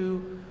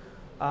to,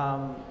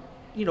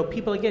 you know,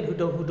 people again who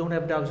don't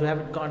have dogs, who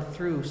haven't gone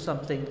through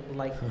something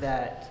like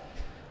that.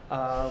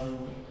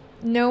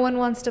 No one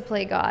wants to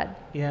play God.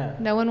 Yeah.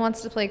 No one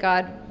wants to play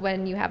God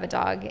when you have a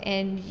dog,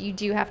 and you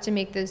do have to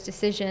make those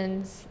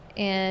decisions.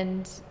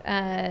 And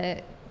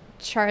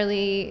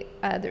Charlie,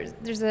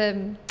 there's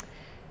a,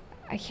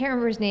 I can't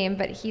remember his name,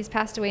 but he's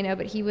passed away now,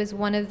 but he was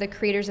one of the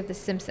creators of The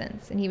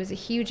Simpsons, and he was a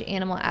huge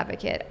animal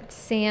advocate.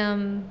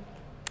 Sam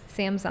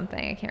something,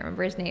 I can't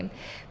remember his name.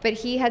 But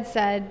he had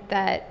said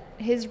that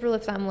his rule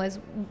of thumb was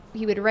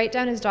he would write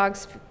down his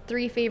dog's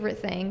 3 favorite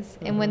things,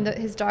 and when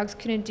his dogs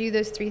couldn't do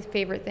those 3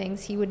 favorite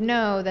things, he would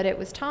know that it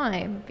was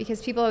time.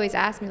 Because people always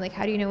ask me, like,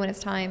 how do you know when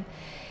it's time?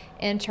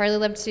 And Charlie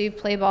loved to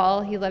play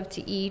ball, he loved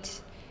to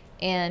eat,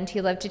 and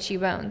he loved to chew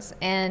bones.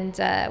 And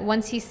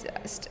once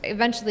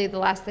eventually the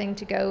last thing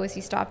to go was he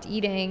stopped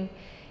eating,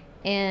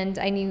 and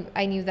I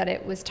knew that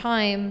it was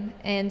time.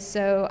 And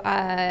so,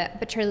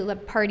 but Charlie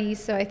loved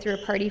parties, so I threw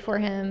a party for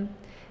him.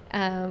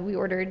 We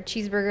ordered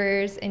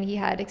cheeseburgers, and he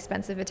had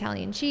expensive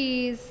Italian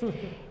cheese.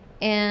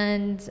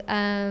 And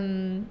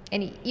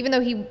even though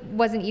he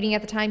wasn't eating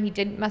at the time, he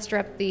did muster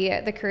up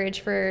the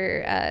courage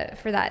for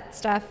that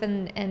stuff.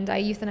 And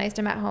I euthanized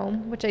him at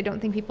home, which I don't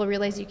think people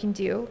realize you can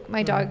do.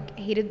 My dog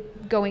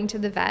hated going to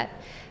the vet,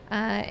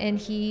 and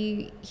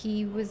he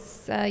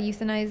was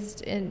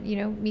euthanized, and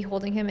me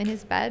holding him in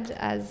his bed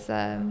as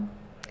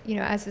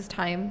as his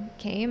time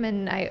came.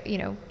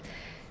 And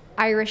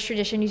Irish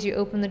tradition is you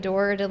open the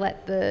door to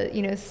let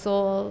the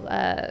soul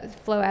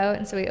flow out,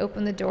 and so we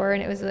opened the door,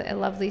 and it was a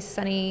lovely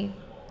sunny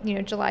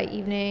July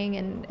evening,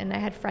 and I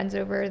had friends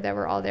over that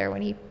were all there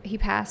when he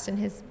passed, and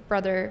his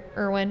brother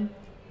Erwin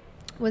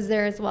was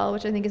there as well,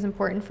 which I think is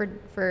important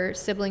for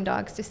sibling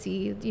dogs to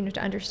see,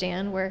 to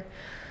understand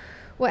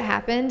what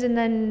happened. And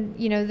then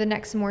the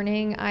next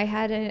morning I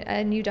had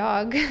a new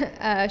dog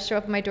show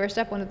up at my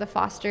doorstep. One of the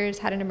fosters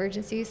had an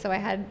emergency, so I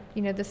had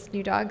this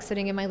new dog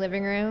sitting in my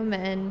living room.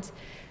 And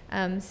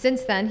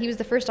since then, he was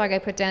the first dog I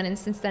put down, and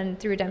since then,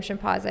 through Redemption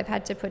Paws, I've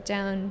had to put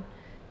down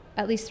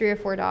at least 3 or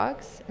 4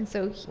 dogs. And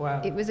so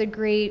Wow. it was a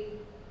great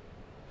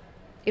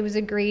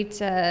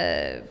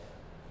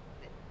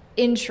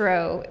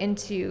intro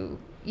into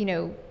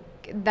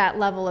that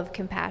level of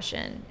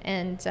compassion.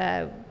 And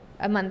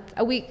a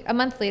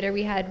month later,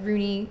 we had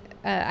Rooney.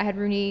 I had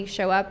Rooney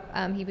show up.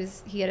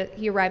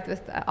 He arrived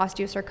with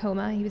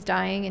osteosarcoma. He was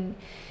dying, and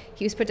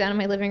he was put down in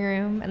my living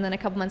room. And then a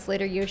couple months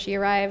later, Yoshi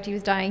arrived. He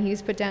was dying. He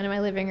was put down in my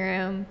living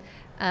room.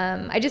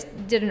 I just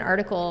did an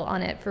article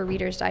on it for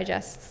Reader's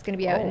Digest. It's going to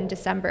be out in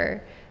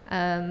December,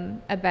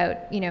 about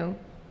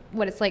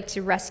what it's like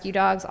to rescue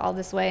dogs all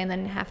this way and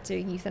then have to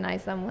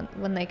euthanize them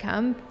when they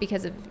come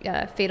because of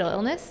fatal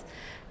illness.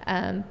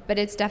 But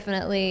it's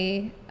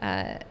definitely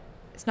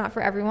it's not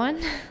for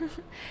everyone.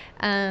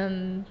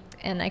 And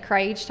I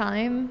cry each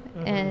time.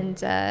 And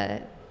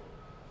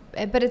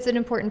but it's an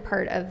important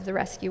part of the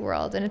rescue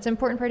world, and it's an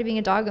important part of being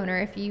a dog owner.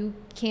 If you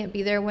can't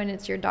be there when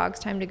it's your dog's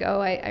time to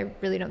go, I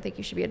really don't think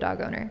you should be a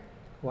dog owner.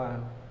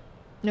 Wow.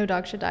 No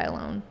dog should die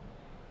alone.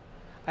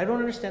 I don't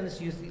understand this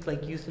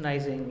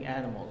euthanizing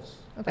animals.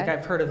 Okay. Like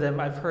I've heard of them.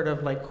 I've heard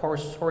of like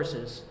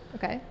horses.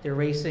 Okay. They're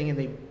racing and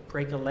they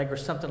break a leg or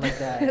something like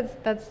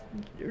that. that's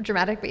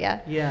dramatic, but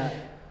yeah. Yeah.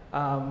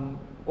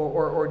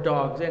 Or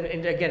dogs.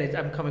 And again,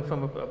 I'm coming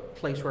from a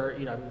place where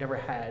I've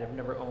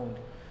never owned.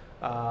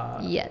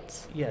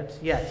 Yes.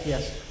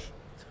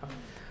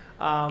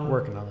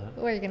 Working on that.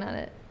 Working on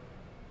it.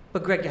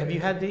 But Greg, have you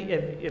had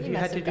if you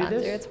had to do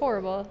this? It's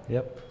horrible.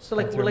 Yep. So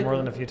like, Gone through we're it more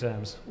than a few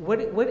times.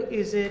 What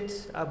is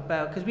it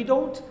about? Because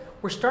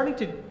we're starting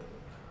to.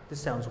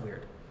 This sounds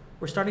weird.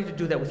 We're starting to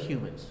do that with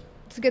humans,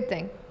 It's a good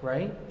thing.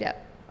 right? Yeah.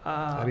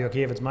 I'd be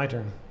okay if it's my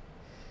turn.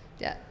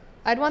 Yeah.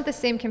 I'd want the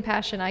same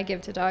compassion I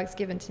give to dogs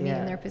given to me Yeah.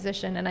 in their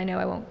position, and I know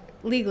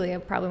I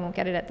probably won't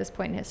get it at this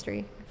point in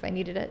history if I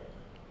needed it.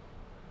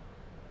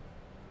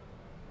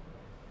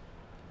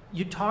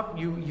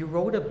 You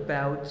wrote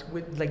about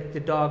with like the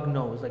dog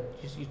knows, like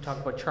you talked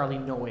about Charlie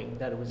knowing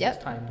that it was Yep,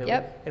 his time,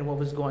 yep. and what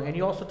was going, and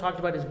you also talked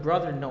about his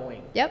brother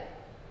knowing. Yep.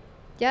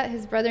 Yeah,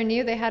 his brother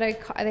knew. They had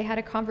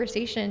a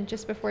conversation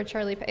just before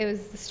Charlie. It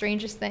was the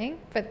strangest thing,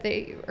 but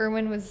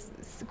Irwin was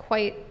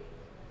quite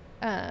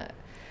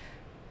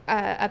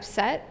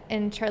upset,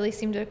 and Charlie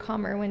seemed to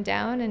calm Irwin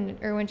down, and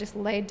Irwin just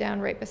laid down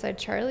right beside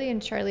Charlie,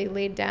 and Charlie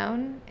laid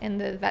down, and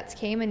the vets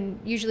came, and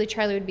usually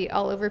Charlie would be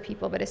all over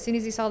people, but as soon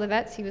as he saw the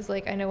vets, he was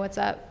like, I know what's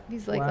up.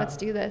 He's like, Wow. Let's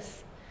do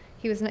this.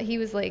 He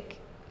was like,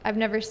 I've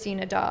never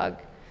seen a dog,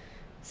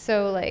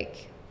 so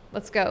like,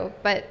 let's go.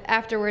 But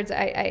afterwards,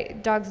 I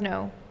dogs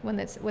know when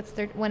it's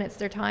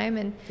their time,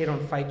 and They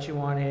don't fight you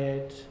on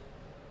it.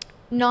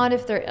 not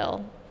if they're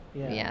ill.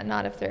 Yeah. Yeah,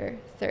 not if they're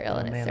ill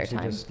and it's their Manitou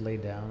time. just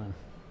laid down, and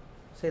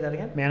Say that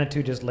again.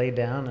 Manitou just laid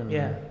down, and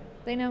Yeah.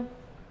 They know.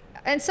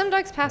 And some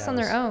dogs pass Yeah, on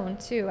it their own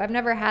too. I've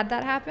never had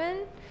that happen,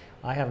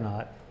 I have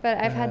not. but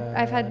I've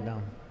had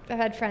no.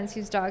 friends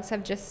whose dogs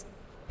have just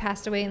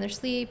passed away in their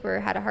sleep or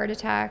had a heart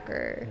attack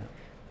or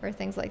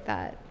things like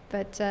that.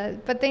 But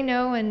they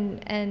know,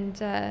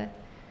 and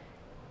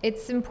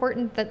it's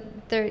important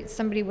that there's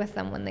somebody with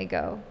them when they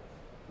go.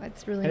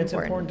 It's really And it's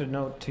important. important to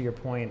note, to your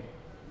point,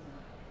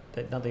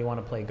 that not that you want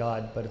to play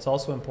God, but it's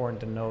also important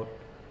to note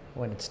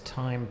when it's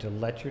time to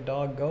let your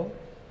dog go.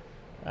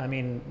 I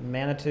mean,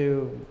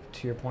 Manitou,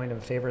 to your point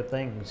of favorite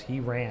things, he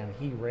ran.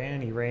 He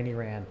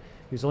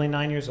was only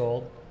 9 years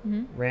old,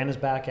 ran his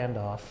back end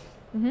off,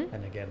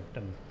 and again,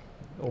 I'm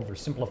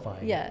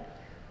oversimplifying. Yeah.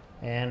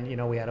 And,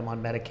 we had him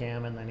on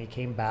Medicam, and then he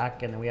came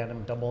back, and then we had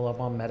him double up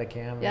on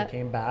Medicam, and Yeah. he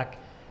came back.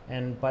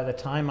 And by the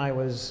time I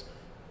was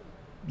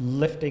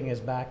lifting his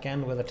back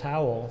end with a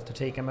towel to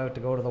take him out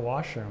to go to the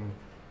washroom,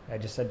 I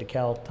just said to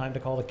Kel, time to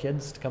call the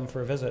kids to come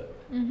for a visit.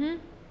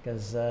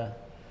 Because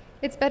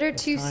It's better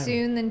It's too time.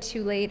 soon than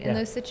too late in Yeah.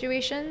 those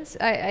situations.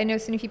 I know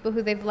so many people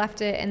who they've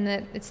left it and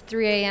that it's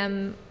 3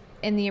 a.m.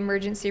 in the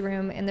emergency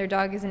room and their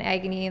dog is in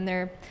agony and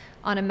they're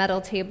on a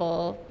metal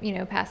table,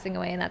 passing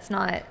away. And that's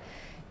not,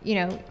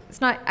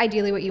 it's not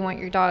ideally what you want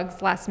your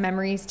dog's last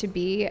memories to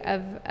be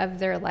of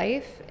their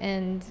life.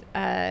 And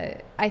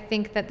I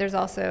think that there's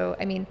also,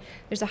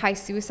 there's a high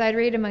suicide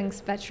rate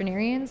amongst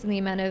veterinarians and the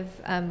amount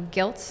of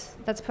guilt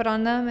that's put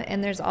on them.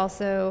 And there's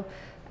also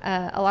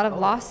a lot of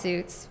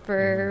lawsuits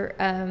for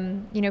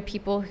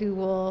people who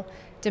will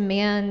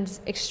demand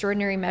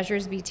extraordinary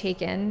measures be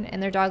taken,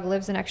 and their dog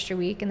lives an extra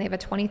week, and they have a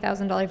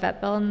 $20,000 vet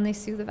bill, and then they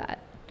sue the vet.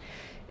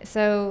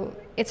 So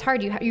it's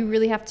hard. You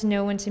really have to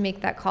know when to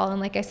make that call,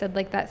 and like I said,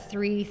 like that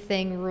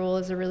 3-thing rule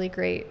is a really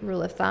great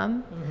rule of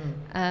thumb,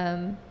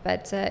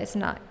 but it's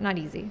not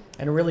easy.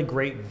 and a really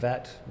great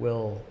vet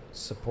will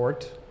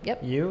support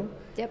Yep. you.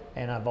 Yep.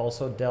 And I've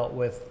also dealt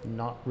with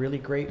not really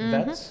great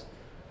vets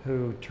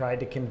who tried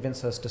to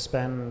convince us to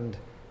spend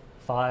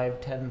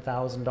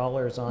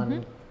 $5,000-$10,000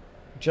 on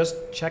just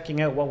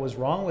checking out what was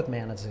wrong with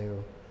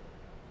Manitou.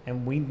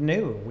 And we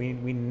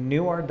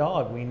knew our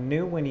dog. We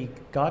knew when he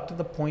got to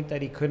the point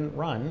that he couldn't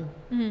run,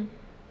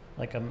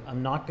 like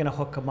I'm not going to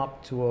hook him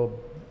up to a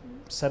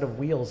set of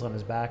wheels on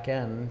his back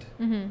end.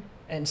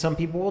 And some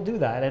people will do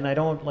that, and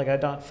I'm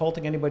not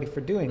faulting anybody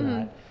for doing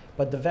that.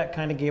 But the vet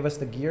kind of gave us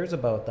the gears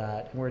about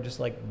that, and we're just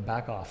like,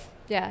 back off.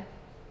 Yeah.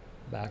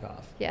 Back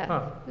off. Yeah.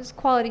 Huh. There's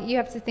quality. You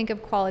have to think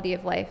of quality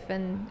of life,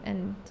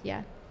 and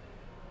yeah.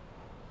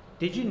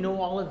 Did you know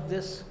all of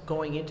this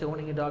going into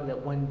owning a dog that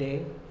one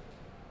day?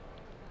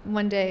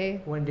 one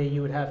day One day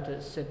you would have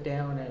to sit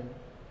down and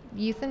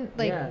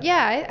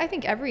I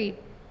think everyone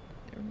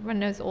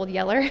knows Old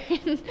Yeller.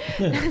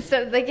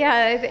 So like,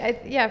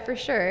 yeah, for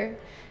sure.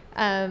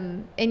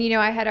 And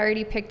I had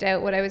already picked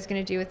out what I was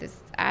going to do with his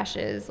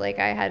ashes. Like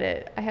I had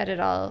it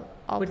all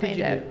what did planned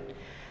you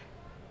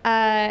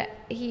out.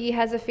 do? He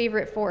has a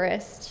favorite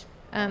forest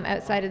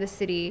outside of the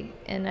city,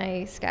 and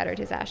I scattered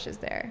his ashes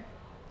there.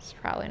 It's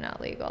probably not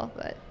legal,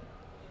 but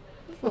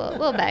it's a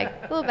little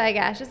bag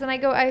ashes. And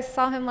I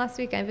saw him last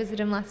week. I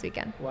visited him last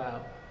weekend.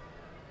 Wow.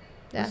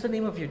 Yeah. What's the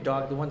name of your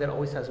dog? The one that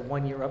always has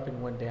 1 ear up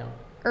and one down.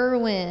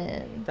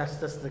 Irwin. That's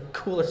the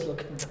coolest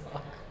looking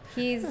dog.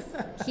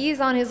 He's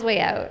on his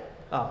way out.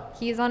 Oh.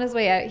 He's on his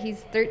way out.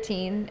 He's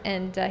 13,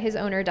 and his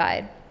owner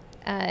died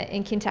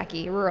in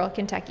Kentucky, rural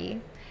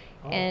Kentucky.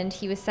 Oh. And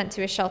he was sent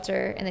to a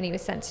shelter, and then he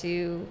was sent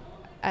to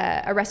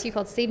a rescue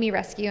called Save Me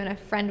Rescue, and a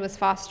friend was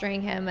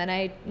fostering him, and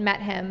I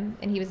met him,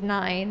 and he was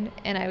 9,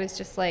 and I was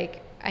just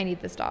like, I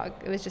need this dog.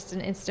 It was just an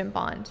instant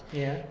bond.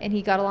 Yeah. And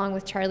he got along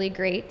with Charlie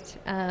great,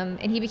 and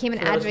he became an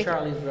So that was advocate.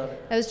 Charlie's brother.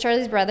 That was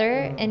Charlie's brother,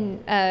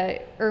 Mm. and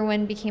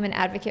Irwin became an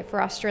advocate for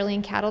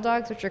Australian cattle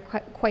dogs, which are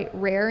quite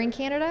rare in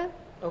Canada.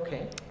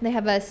 Okay. They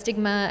have a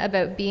stigma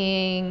about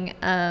being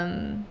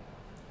farm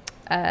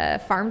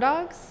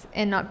dogs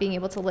and not being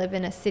able to live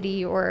in a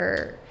city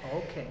or.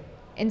 Okay.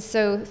 And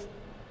so,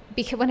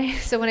 when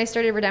I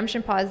started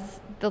Redemption Paws,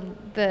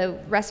 the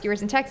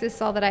rescuers in Texas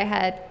saw that I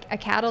had a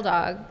cattle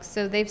dog,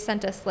 so they've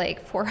sent us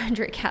like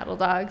 400 cattle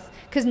dogs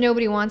because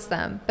nobody wants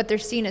them, but they're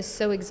seen as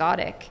so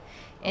exotic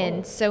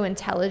and so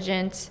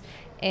intelligent.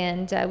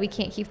 And we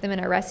can't keep them in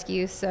our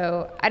rescue,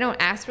 so I don't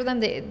ask for them.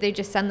 They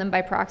just send them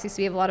by proxy. So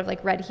we have a lot of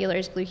like red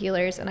healers, blue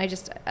healers, and I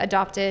just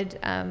adopted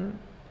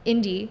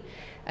Indy,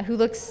 who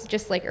looks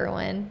just like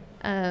Irwin,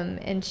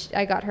 and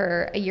I got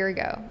her a year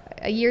ago.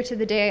 A year to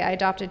the day, I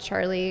adopted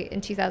Charlie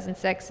in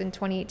 2006. In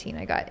 2018,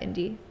 I got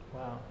Indy.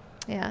 Wow.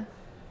 Yeah.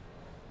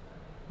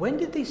 When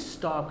did they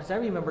stop? Because I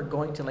remember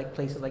going to like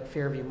places like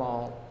Fairview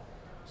Mall,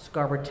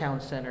 Scarborough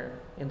Town Center,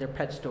 in their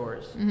pet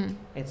stores, Mm-hmm.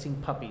 and seeing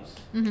puppies.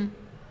 Mm-hmm.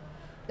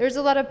 There's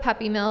a lot of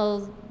puppy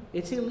mills.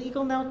 It's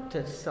illegal now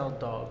to sell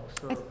dogs.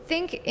 I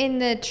think in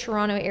the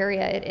Toronto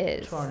area it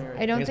is. Toronto area.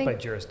 I I don't think it's think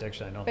by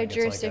jurisdiction. I don't by think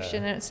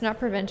jurisdiction, and it's not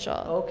provincial.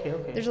 Okay.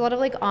 There's a lot of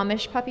like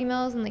Amish puppy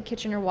mills in the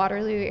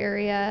Kitchener-Waterloo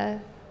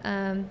area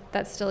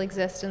that still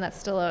exist, and that's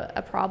still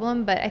a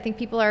problem. But I think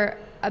people are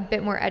a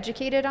bit more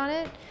educated on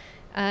it,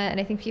 and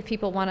I think if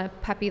people want a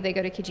puppy, they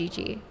go to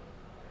Kijiji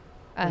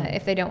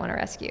if they don't want a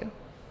rescue.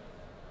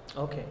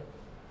 Okay.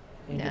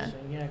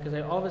 Interesting. Yeah,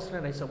 because all of a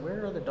sudden I said,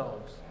 where are the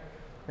dogs?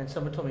 And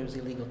someone told me it was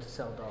illegal to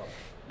sell dogs.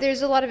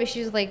 There's a lot of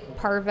issues like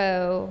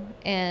parvo,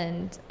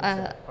 and What's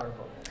that,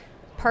 parvo?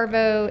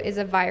 parvo is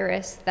a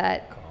virus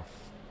that,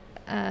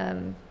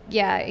 cough.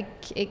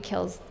 it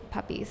kills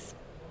puppies.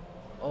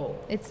 Oh.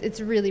 It's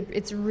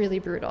really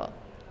brutal.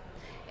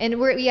 And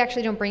we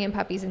actually don't bring in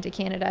puppies into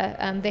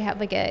Canada. They have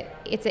like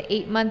it's an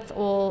 8 month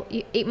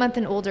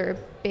and older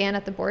ban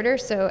at the border.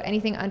 So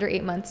anything under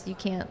 8 months you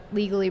can't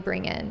legally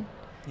bring in.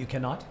 You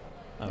cannot?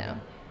 Okay.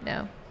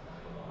 No.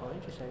 Oh,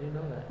 interesting. I didn't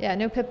know that. Yeah,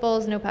 no pit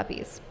bulls, no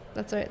puppies.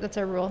 That's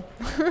our rule.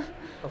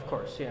 Of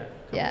course,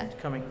 yeah.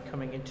 Coming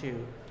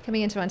into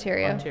Coming into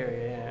Ontario.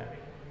 Ontario, yeah.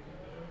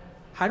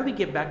 How do we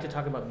get back to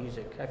talking about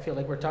music? I feel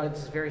like we're talking.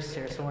 This is very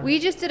serious. We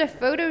just did a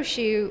photo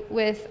shoot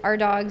with our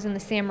dogs in the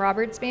Sam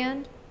Roberts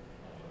band.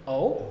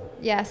 Oh.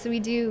 Yeah, so we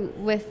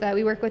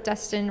work with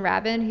Dustin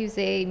Rabin, who's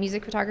a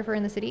music photographer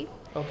in the city.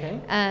 Okay.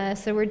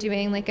 So we're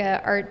doing like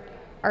a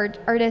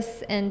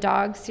artists and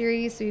dogs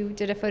series. So we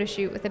did a photo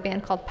shoot with a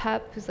band called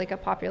Pup, who's like a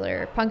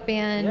popular punk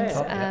band.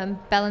 Yeah.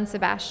 Belle and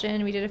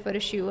Sebastian, we did a photo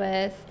shoot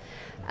with.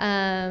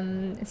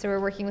 And so we're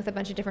working with a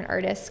bunch of different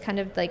artists, kind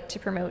of like to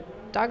promote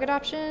dog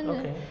adoption.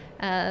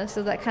 Okay.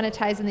 So that kind of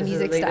ties in the This is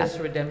music the latest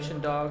stuff.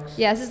 Redemption Dogs.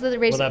 Yeah, this is the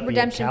Will that be a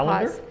Redemption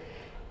calendar? Paws.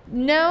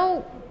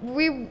 No,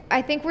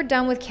 I think we're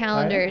done with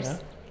calendars.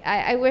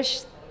 Yeah. I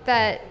wish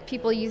that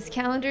people use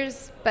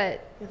calendars,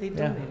 but Yeah, they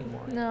don't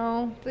anymore.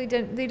 no, they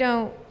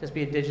don't. Just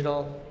be a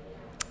digital.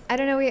 I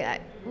don't know.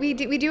 We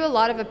do a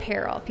lot of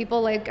apparel.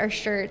 People like our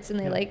shirts, and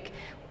they like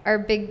our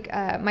big.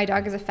 My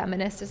dog is a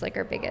feminist. Is like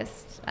our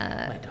biggest.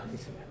 My dog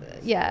is a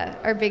feminist. Yeah,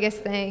 our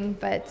biggest thing.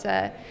 But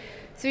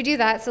so we do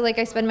that. So like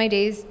I spend my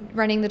days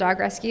running the dog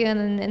rescue, and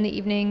then in the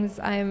evenings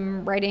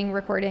I'm writing,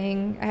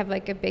 recording. I have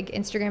like a big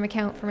Instagram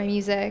account for my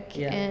music,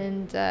 Yeah.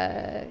 and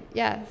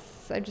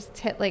I just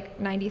hit like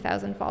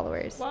 90,000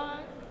 followers. What?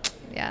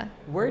 Yeah.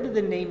 Where did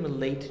the name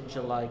Late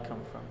July come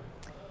from?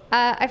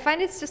 I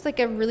find it's just like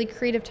a really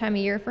creative time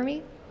of year for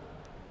me,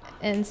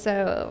 and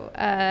so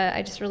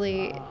I just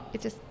really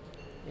it just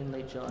In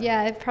late July.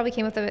 yeah, it probably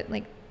came with it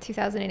like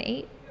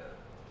 2008.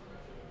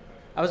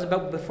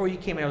 Before you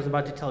came in, I was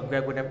about to tell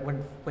Greg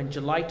when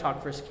July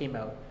Talk first came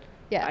out.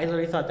 Yeah. I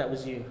literally thought that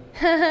was you.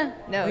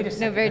 No, Wait a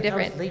second, very I thought it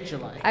was different. late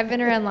July. I've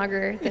been around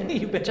longer than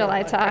You've been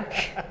July around Talk.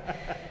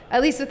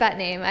 At least with that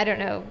name. I don't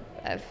know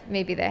if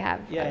maybe they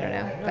have. I don't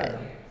know. No, But no.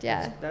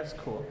 yeah. That's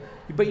cool.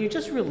 But you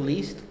just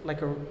released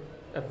like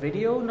a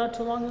video not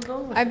too long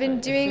ago? Was I've it been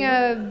a doing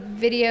single? a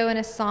video and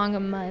a song a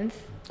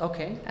month.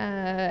 Okay.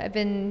 I've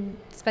been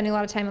spending a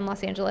lot of time in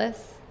Los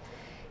Angeles,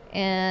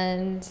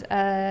 and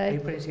Are you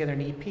putting together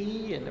an EP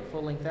and a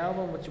full-length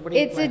album? What are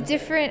you it's a planning?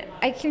 different.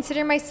 I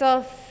consider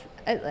myself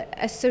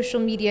a social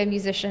media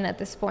musician at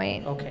this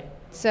point. Okay.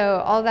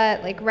 So all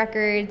that like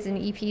records and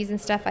EPs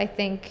and stuff, I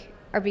think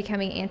are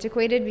becoming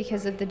antiquated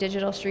because of the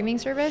digital streaming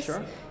service.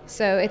 Sure.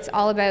 So it's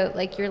all about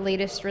like your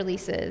latest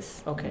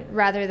releases. Okay.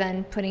 Rather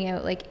than putting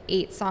out like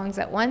 8 songs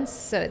at once.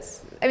 So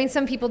it's, I mean,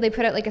 some people, they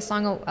put out like a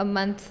song a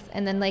month,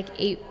 and then like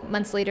 8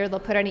 months later they'll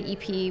put out an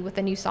EP with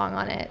a new song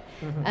on it.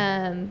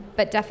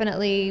 But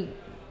definitely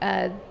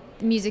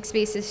music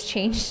space has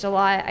changed a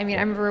lot. I mean,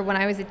 I remember when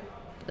I was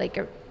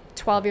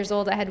 12 years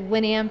old, I had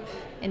Winamp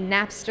and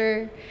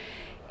Napster.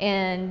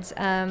 And,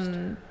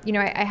 you know,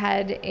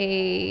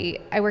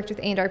 I worked with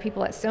A&R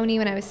people at Sony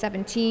when I was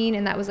 17,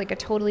 and that was like a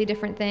totally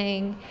different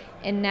thing.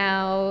 And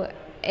now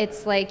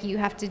it's like you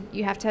have to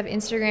have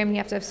Instagram, you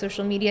have to have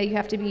social media, you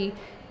have to be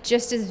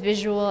just as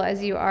visual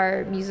as you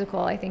are musical,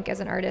 I think, as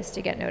an artist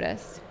to get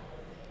noticed.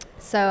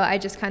 So I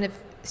just kind of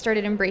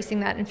started embracing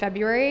that in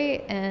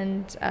February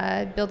and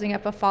building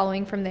up a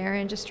following from there,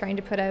 and just trying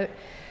to put out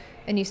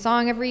a new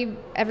song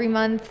every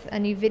month, a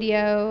new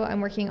video.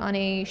 I'm working on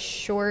a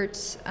short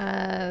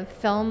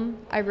film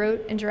I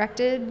wrote and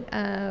directed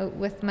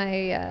with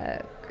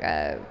my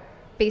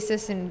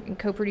bassist and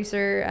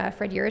co-producer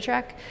Fred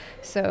Urichek.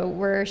 So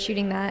we're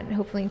shooting that and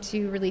hoping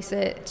to release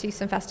it to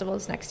some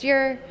festivals next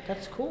year.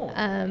 That's cool.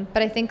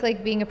 But I think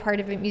like being a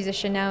part of a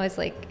musician now is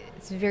like,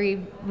 it's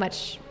very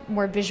much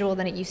more visual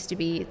than it used to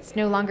be. It's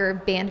no longer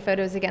band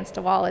photos against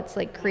a wall. It's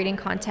like creating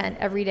content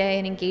every day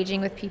and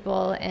engaging with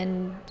people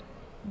and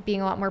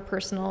being a lot more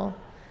personal.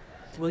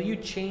 Will you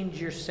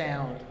change your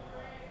sound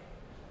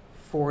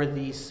for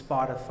the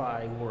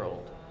Spotify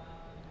world?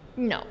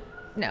 No.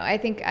 I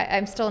think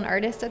I'm still an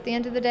artist at the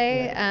end of the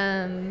day.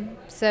 Yeah.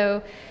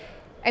 So,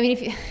 I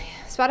mean,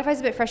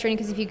 Spotify's a bit frustrating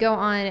because if you go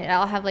on,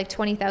 I'll have like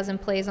 20,000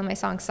 plays on my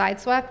song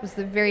Sideswept. Was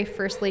the very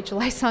first Late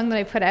July song that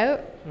I put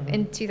out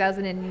in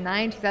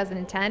 2009,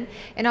 2010.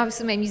 And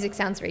obviously my music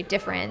sounds very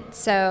different.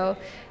 So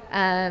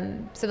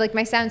like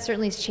my sound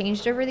certainly has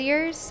changed over the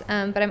years,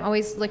 but I'm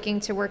always looking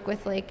to work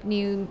with like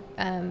new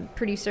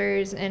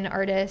producers and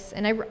artists,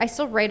 and I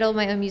still write all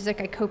my own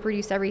music. I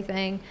co-produce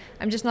everything.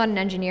 I'm just not an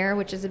engineer,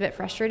 which is a bit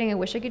frustrating. I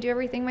wish I could do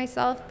everything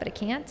myself, but I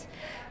can't.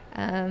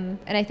 And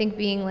I think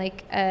being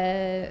like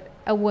a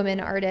woman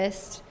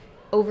artist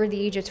over the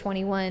age of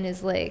 21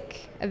 is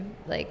like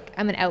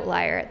I'm an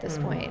outlier at this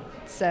point.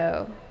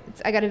 So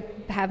I got to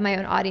have my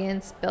own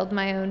audience, build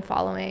my own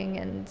following,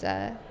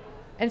 and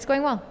it's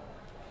going well.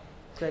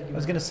 I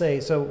was going to say,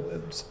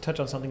 so touch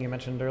on something you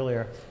mentioned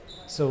earlier.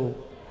 So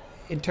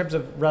in terms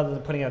of, rather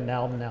than putting out an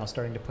album now,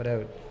 starting to put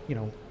out, you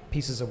know,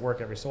 pieces of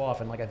work every so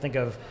often, like I think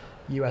of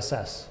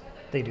USS,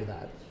 they do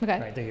that. Okay.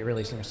 Right? They're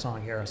releasing a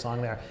song here, a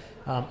song there.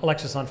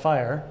 Alexis on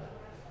Fire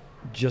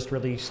just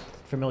released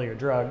Familiar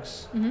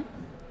Drugs.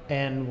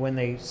 And when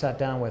they sat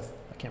down with,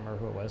 I can't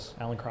remember who it was,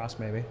 Alan Cross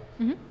maybe,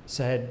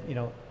 said, you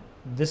know,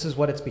 this is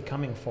what it's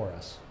becoming for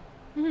us.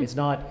 It's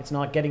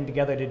not getting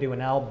together to do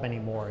an album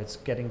anymore. It's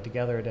getting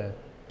together to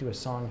do a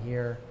song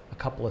here, a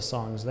couple of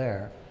songs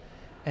there.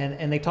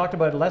 And they talked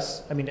about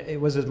less, I mean, it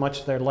was as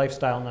much their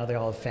lifestyle. Now they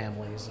all have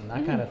families and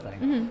that kind of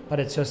thing. But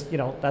it's just, you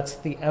know, that's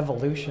the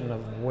evolution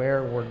of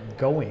where we're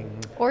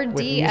going. Or with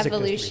music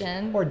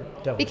de-evolution. distribution. Or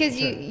de-evolution, Because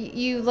sure.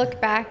 you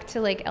look back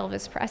to like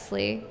Elvis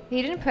Presley,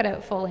 he didn't put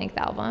out full-length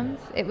albums.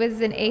 It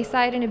was an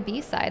A-side and a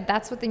B-side.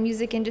 That's what the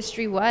music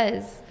industry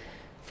was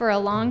for a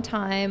long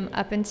time,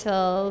 up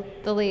until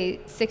the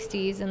late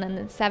 60s, and then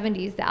the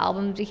 70s. The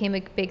album became a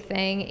big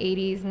thing,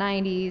 80s,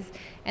 90s,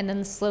 and then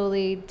the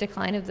slowly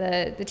decline of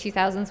the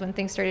 2000s when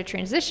things started to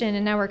transition,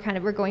 and now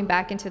we're going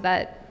back into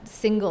that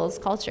singles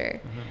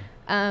culture.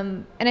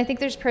 And I think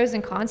there's pros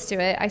and cons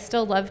to it. I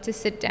still love to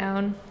sit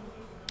down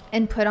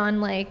and put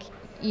on like,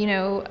 you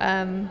know,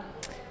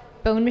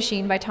 Bone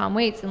Machine by Tom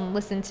Waits and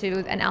listen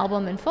to an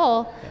album in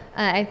full.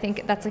 I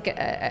think that's like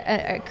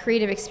a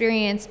creative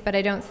experience, but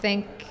I don't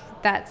think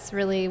that's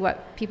really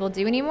what people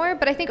do anymore.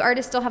 But I think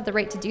artists still have the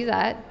right to do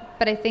that.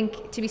 But I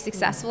think to be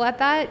successful at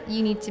that,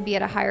 you need to be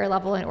at a higher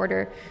level in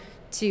order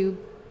to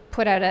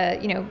put out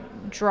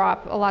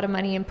drop a lot of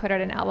money and put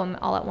out an album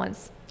all at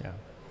once. Yeah.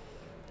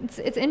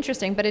 It's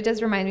interesting, but it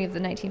does remind me of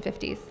the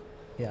 1950s.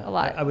 Yeah. A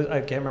lot.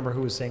 I can't remember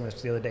who was saying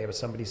this the other day, but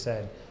somebody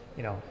said,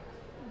 you know,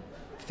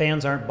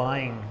 fans aren't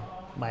buying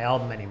my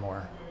album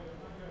anymore.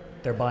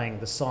 They're buying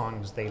the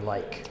songs they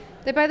like.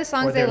 They buy the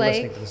songs Or they're they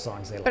listening like, to the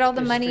songs they but like. all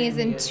the They're money is in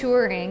streaming it.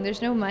 touring.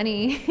 There's no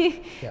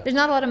money. Yeah. There's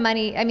not a lot of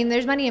money. I mean,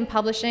 there's money in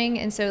publishing,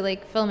 and so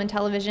like film and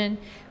television,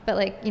 but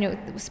like, you know,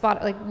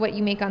 like what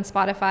you make on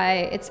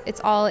Spotify,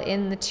 it's all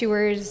in the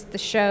tours, the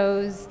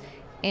shows,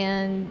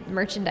 and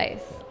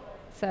merchandise.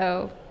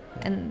 So,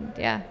 and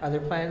yeah. Are there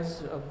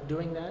plans of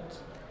doing that?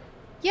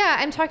 Yeah,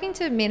 I'm talking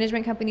to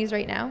management companies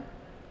right now.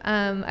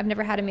 I've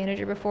never had a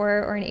manager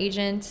before or an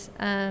agent,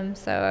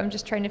 so I'm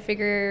just trying to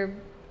figure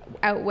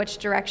out which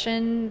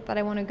direction that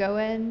I want to go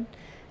in,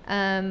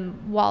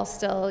 while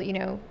still, you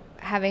know,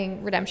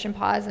 having Redemption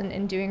Paws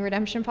and doing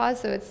Redemption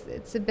Paws. So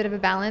it's a bit of a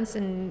balance,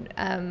 and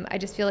I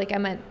just feel like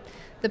I'm at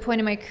the point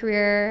in my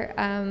career.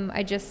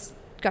 I just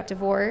got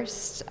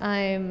divorced.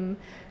 I'm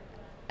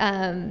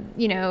kind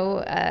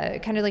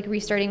of like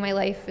restarting my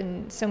life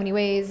in so many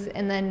ways,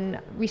 and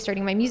then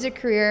restarting my music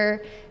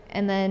career,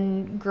 and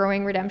then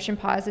growing Redemption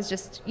Paws is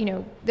just,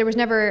 there was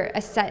never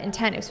a set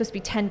intent. It was supposed to be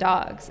 10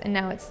 dogs, and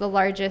now it's the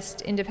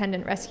largest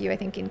independent rescue, I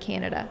think, in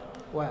Canada.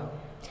 Wow.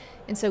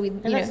 And so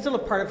that's still a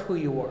part of who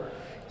you are.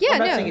 Yeah, I'm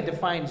not no. saying it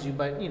defines you,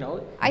 but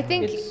I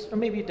think or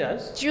maybe it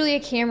does. Julia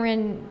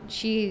Cameron,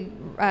 she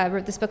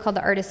wrote this book called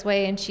The Artist's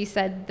Way, and she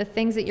said the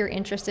things that you're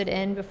interested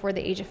in before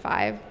the age of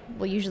 5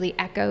 will usually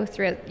echo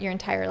throughout your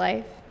entire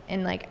life.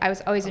 And like, I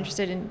was always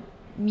interested in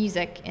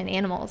music and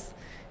animals.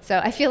 So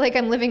I feel like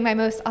I'm living my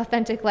most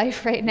authentic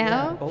life right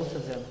now. Yeah, both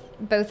of them.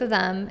 Both of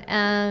them.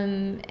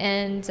 I'm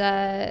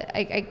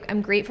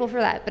grateful for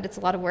that, but it's a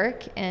lot of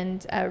work.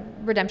 And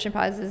Redemption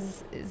Paws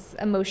is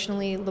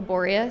emotionally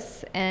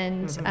laborious.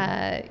 And,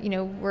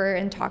 we're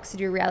in talks to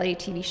do a reality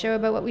TV show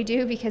about what we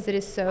do, because it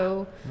is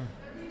so...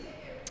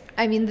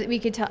 I mean,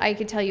 I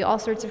could tell you all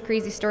sorts of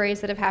crazy stories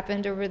that have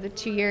happened over the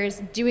 2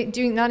 years,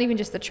 doing not even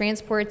just the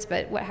transports,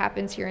 but what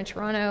happens here in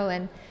Toronto.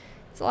 And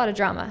it's a lot of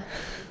drama.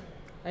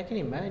 I can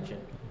imagine.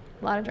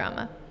 A lot of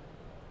drama.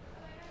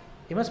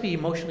 It must be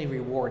emotionally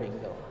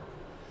rewarding, though.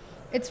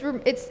 It's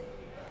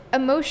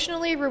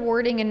emotionally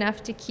rewarding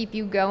enough to keep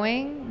you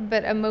going,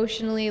 but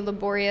emotionally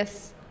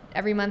laborious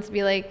every month to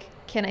be like,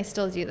 can I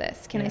still do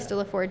this? Can I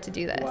still afford to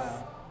do this?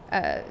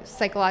 Wow.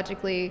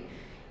 Psychologically,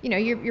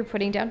 you're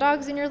putting down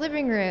dogs in your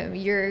living room.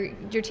 You're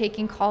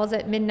taking calls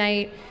at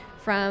midnight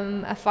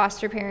from a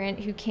foster parent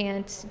who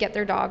can't get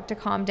their dog to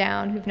calm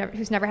down,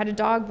 who's never had a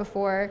dog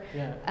before.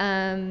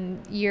 Yeah.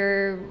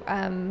 You're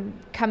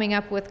coming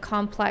up with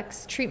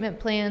complex treatment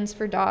plans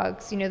for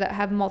dogs, that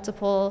have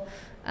multiple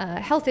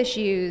health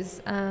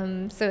issues.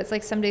 So it's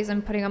like some days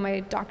I'm putting on my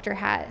doctor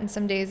hat, and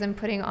some days I'm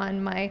putting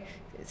on my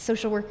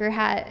social worker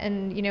hat,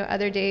 and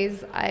other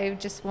days I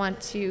just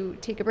want to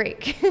take a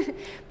break.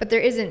 But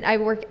there isn't. I've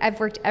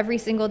worked every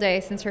single day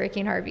since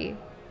Hurricane Harvey.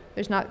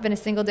 There's not been a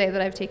single day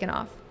that I've taken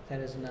off. That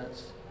is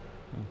nuts.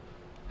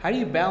 How do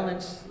you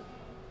balance?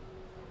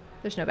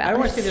 There's no balance. I don't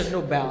want to say there's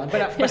no balance,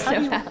 but There's how, no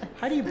do you, balance.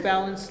 how do you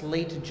balance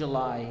Late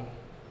July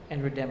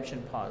and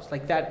Redemption Paws?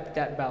 Like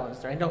that balance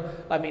there.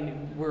 I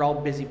mean, we're all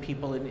busy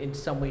people in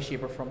some way,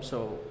 shape, or form,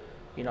 so,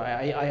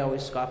 I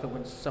always scoff at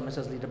when someone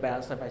says lead to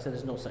balance stuff. I said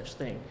there's no such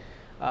thing.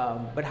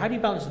 But how do you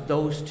balance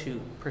those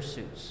two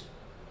pursuits?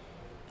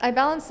 I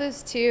balance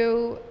those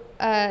two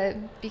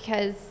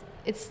because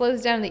it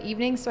slows down in the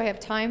evening, so I have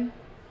time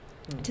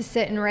to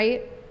sit and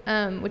write,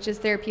 which is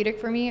therapeutic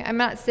for me. I'm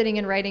not sitting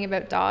and writing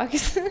about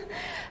dogs,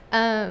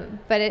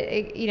 but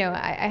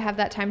I have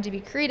that time to be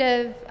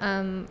creative.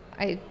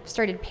 I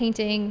started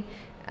painting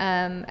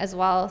as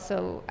well,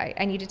 so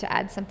I needed to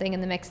add something in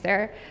the mix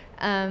there.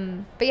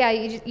 But yeah,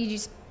 you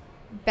just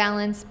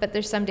balance. But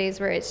there's some days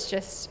where it's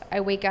just I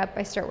wake up,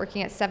 I start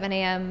working at 7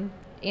 a.m.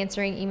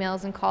 answering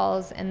emails and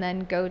calls, and then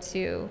go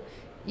to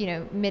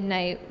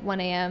midnight, 1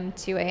 a.m.,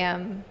 2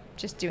 a.m.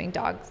 just doing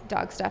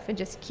dog stuff and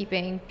just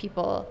keeping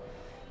people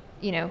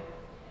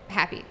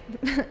happy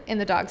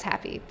and the dogs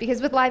happy,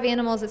 because with live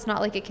animals it's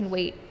not like it can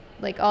wait,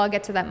 like, I'll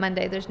get to that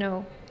Monday. There's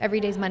no every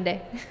day's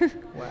Monday.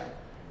 Wow.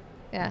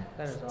 Yeah,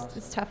 That is awesome.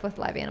 it's tough with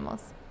live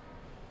animals.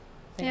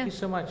 Thank you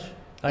so much.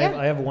 I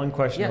have one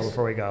question Yes. though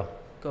before we go.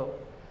 Go.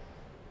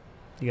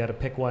 You got to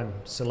pick one.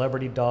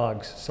 Celebrity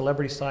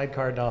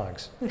sidecar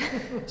dogs.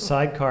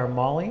 Sidecar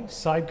Molly,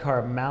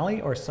 sidecar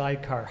Mally, or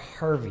sidecar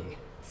Harvey?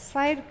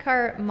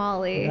 Sidecar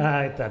Molly,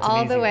 That's an all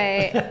easy the one.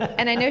 way.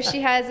 And I know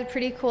she has a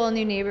pretty cool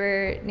new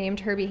neighbor named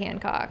Herbie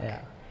Hancock,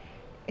 Yeah.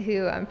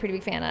 who I'm a pretty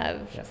big fan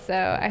of. Yeah.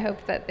 So I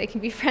hope that they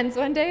can be friends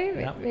one day.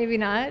 Yeah. Maybe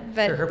not,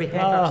 but So Herbie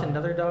Hancock's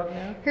another dog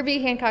now? Herbie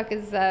Hancock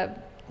is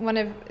one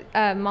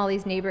of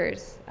Molly's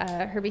neighbors.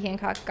 Herbie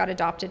Hancock got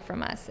adopted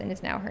from us and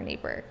is now her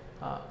neighbor.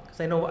 Because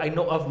I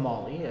know of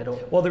Molly. I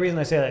don't. Well, the reason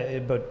I say that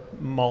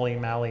about Molly,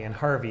 Mally, and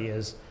Harvey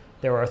is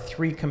there are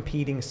 3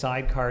 competing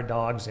sidecar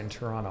dogs in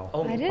Toronto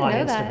Oh, I didn't on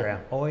know Instagram.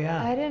 that. Oh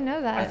yeah. I didn't know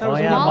that. I thought it Oh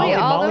was yeah. Molly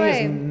all the Molly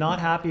way. is not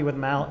happy with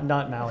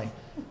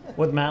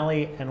with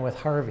Mally and with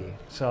Harvey.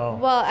 So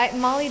Well,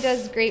 Molly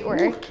does great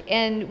work,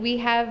 and we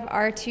have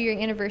our 2-year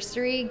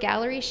anniversary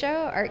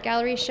art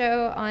gallery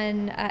show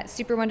on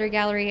Super Wonder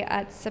Gallery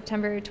at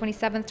September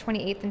 27th,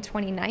 28th, and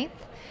 29th.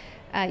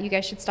 You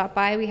guys should stop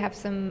by. We have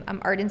some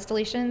art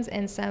installations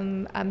and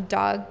some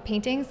dog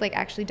paintings, like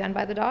actually done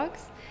by the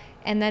dogs.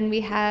 And then we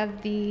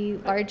have the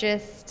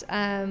largest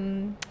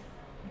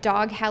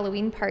dog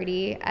Halloween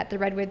party at the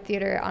Redwood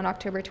Theatre on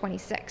October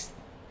 26th.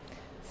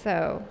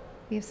 So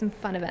we have some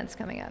fun events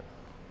coming up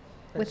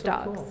That's with so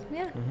dogs. cool.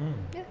 Yeah. Mhm.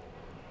 Yeah.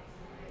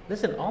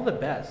 Listen, all the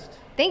best.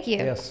 Thank you.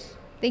 yes.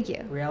 Thank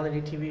you.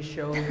 Reality TV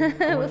show, We'll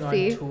going on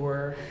see.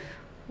 tour.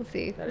 We'll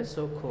see. That is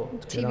so cool.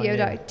 Good on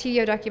TVO, you.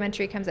 TVO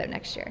documentary comes out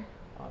next year.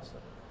 Awesome.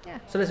 Yeah.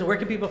 So listen, where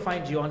can people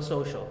find you on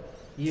social?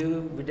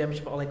 You,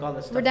 Redemption, like all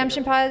this stuff.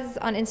 Redemption Pause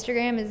on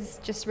Instagram is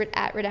just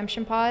at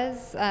Redemption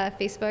Pause.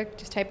 Facebook,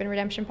 just type in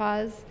Redemption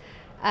Pause.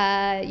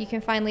 You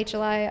can find Late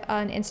July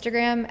on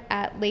Instagram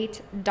at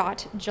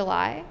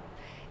late.july.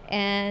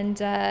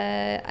 And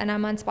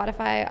I'm on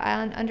Spotify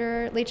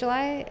under Late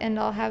July, and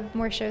I'll have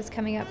more shows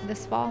coming up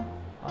this fall.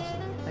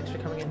 Awesome. Thanks for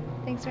coming in.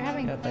 Thanks for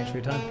having me. Yeah, thanks for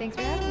your time. Thanks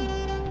for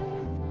having me.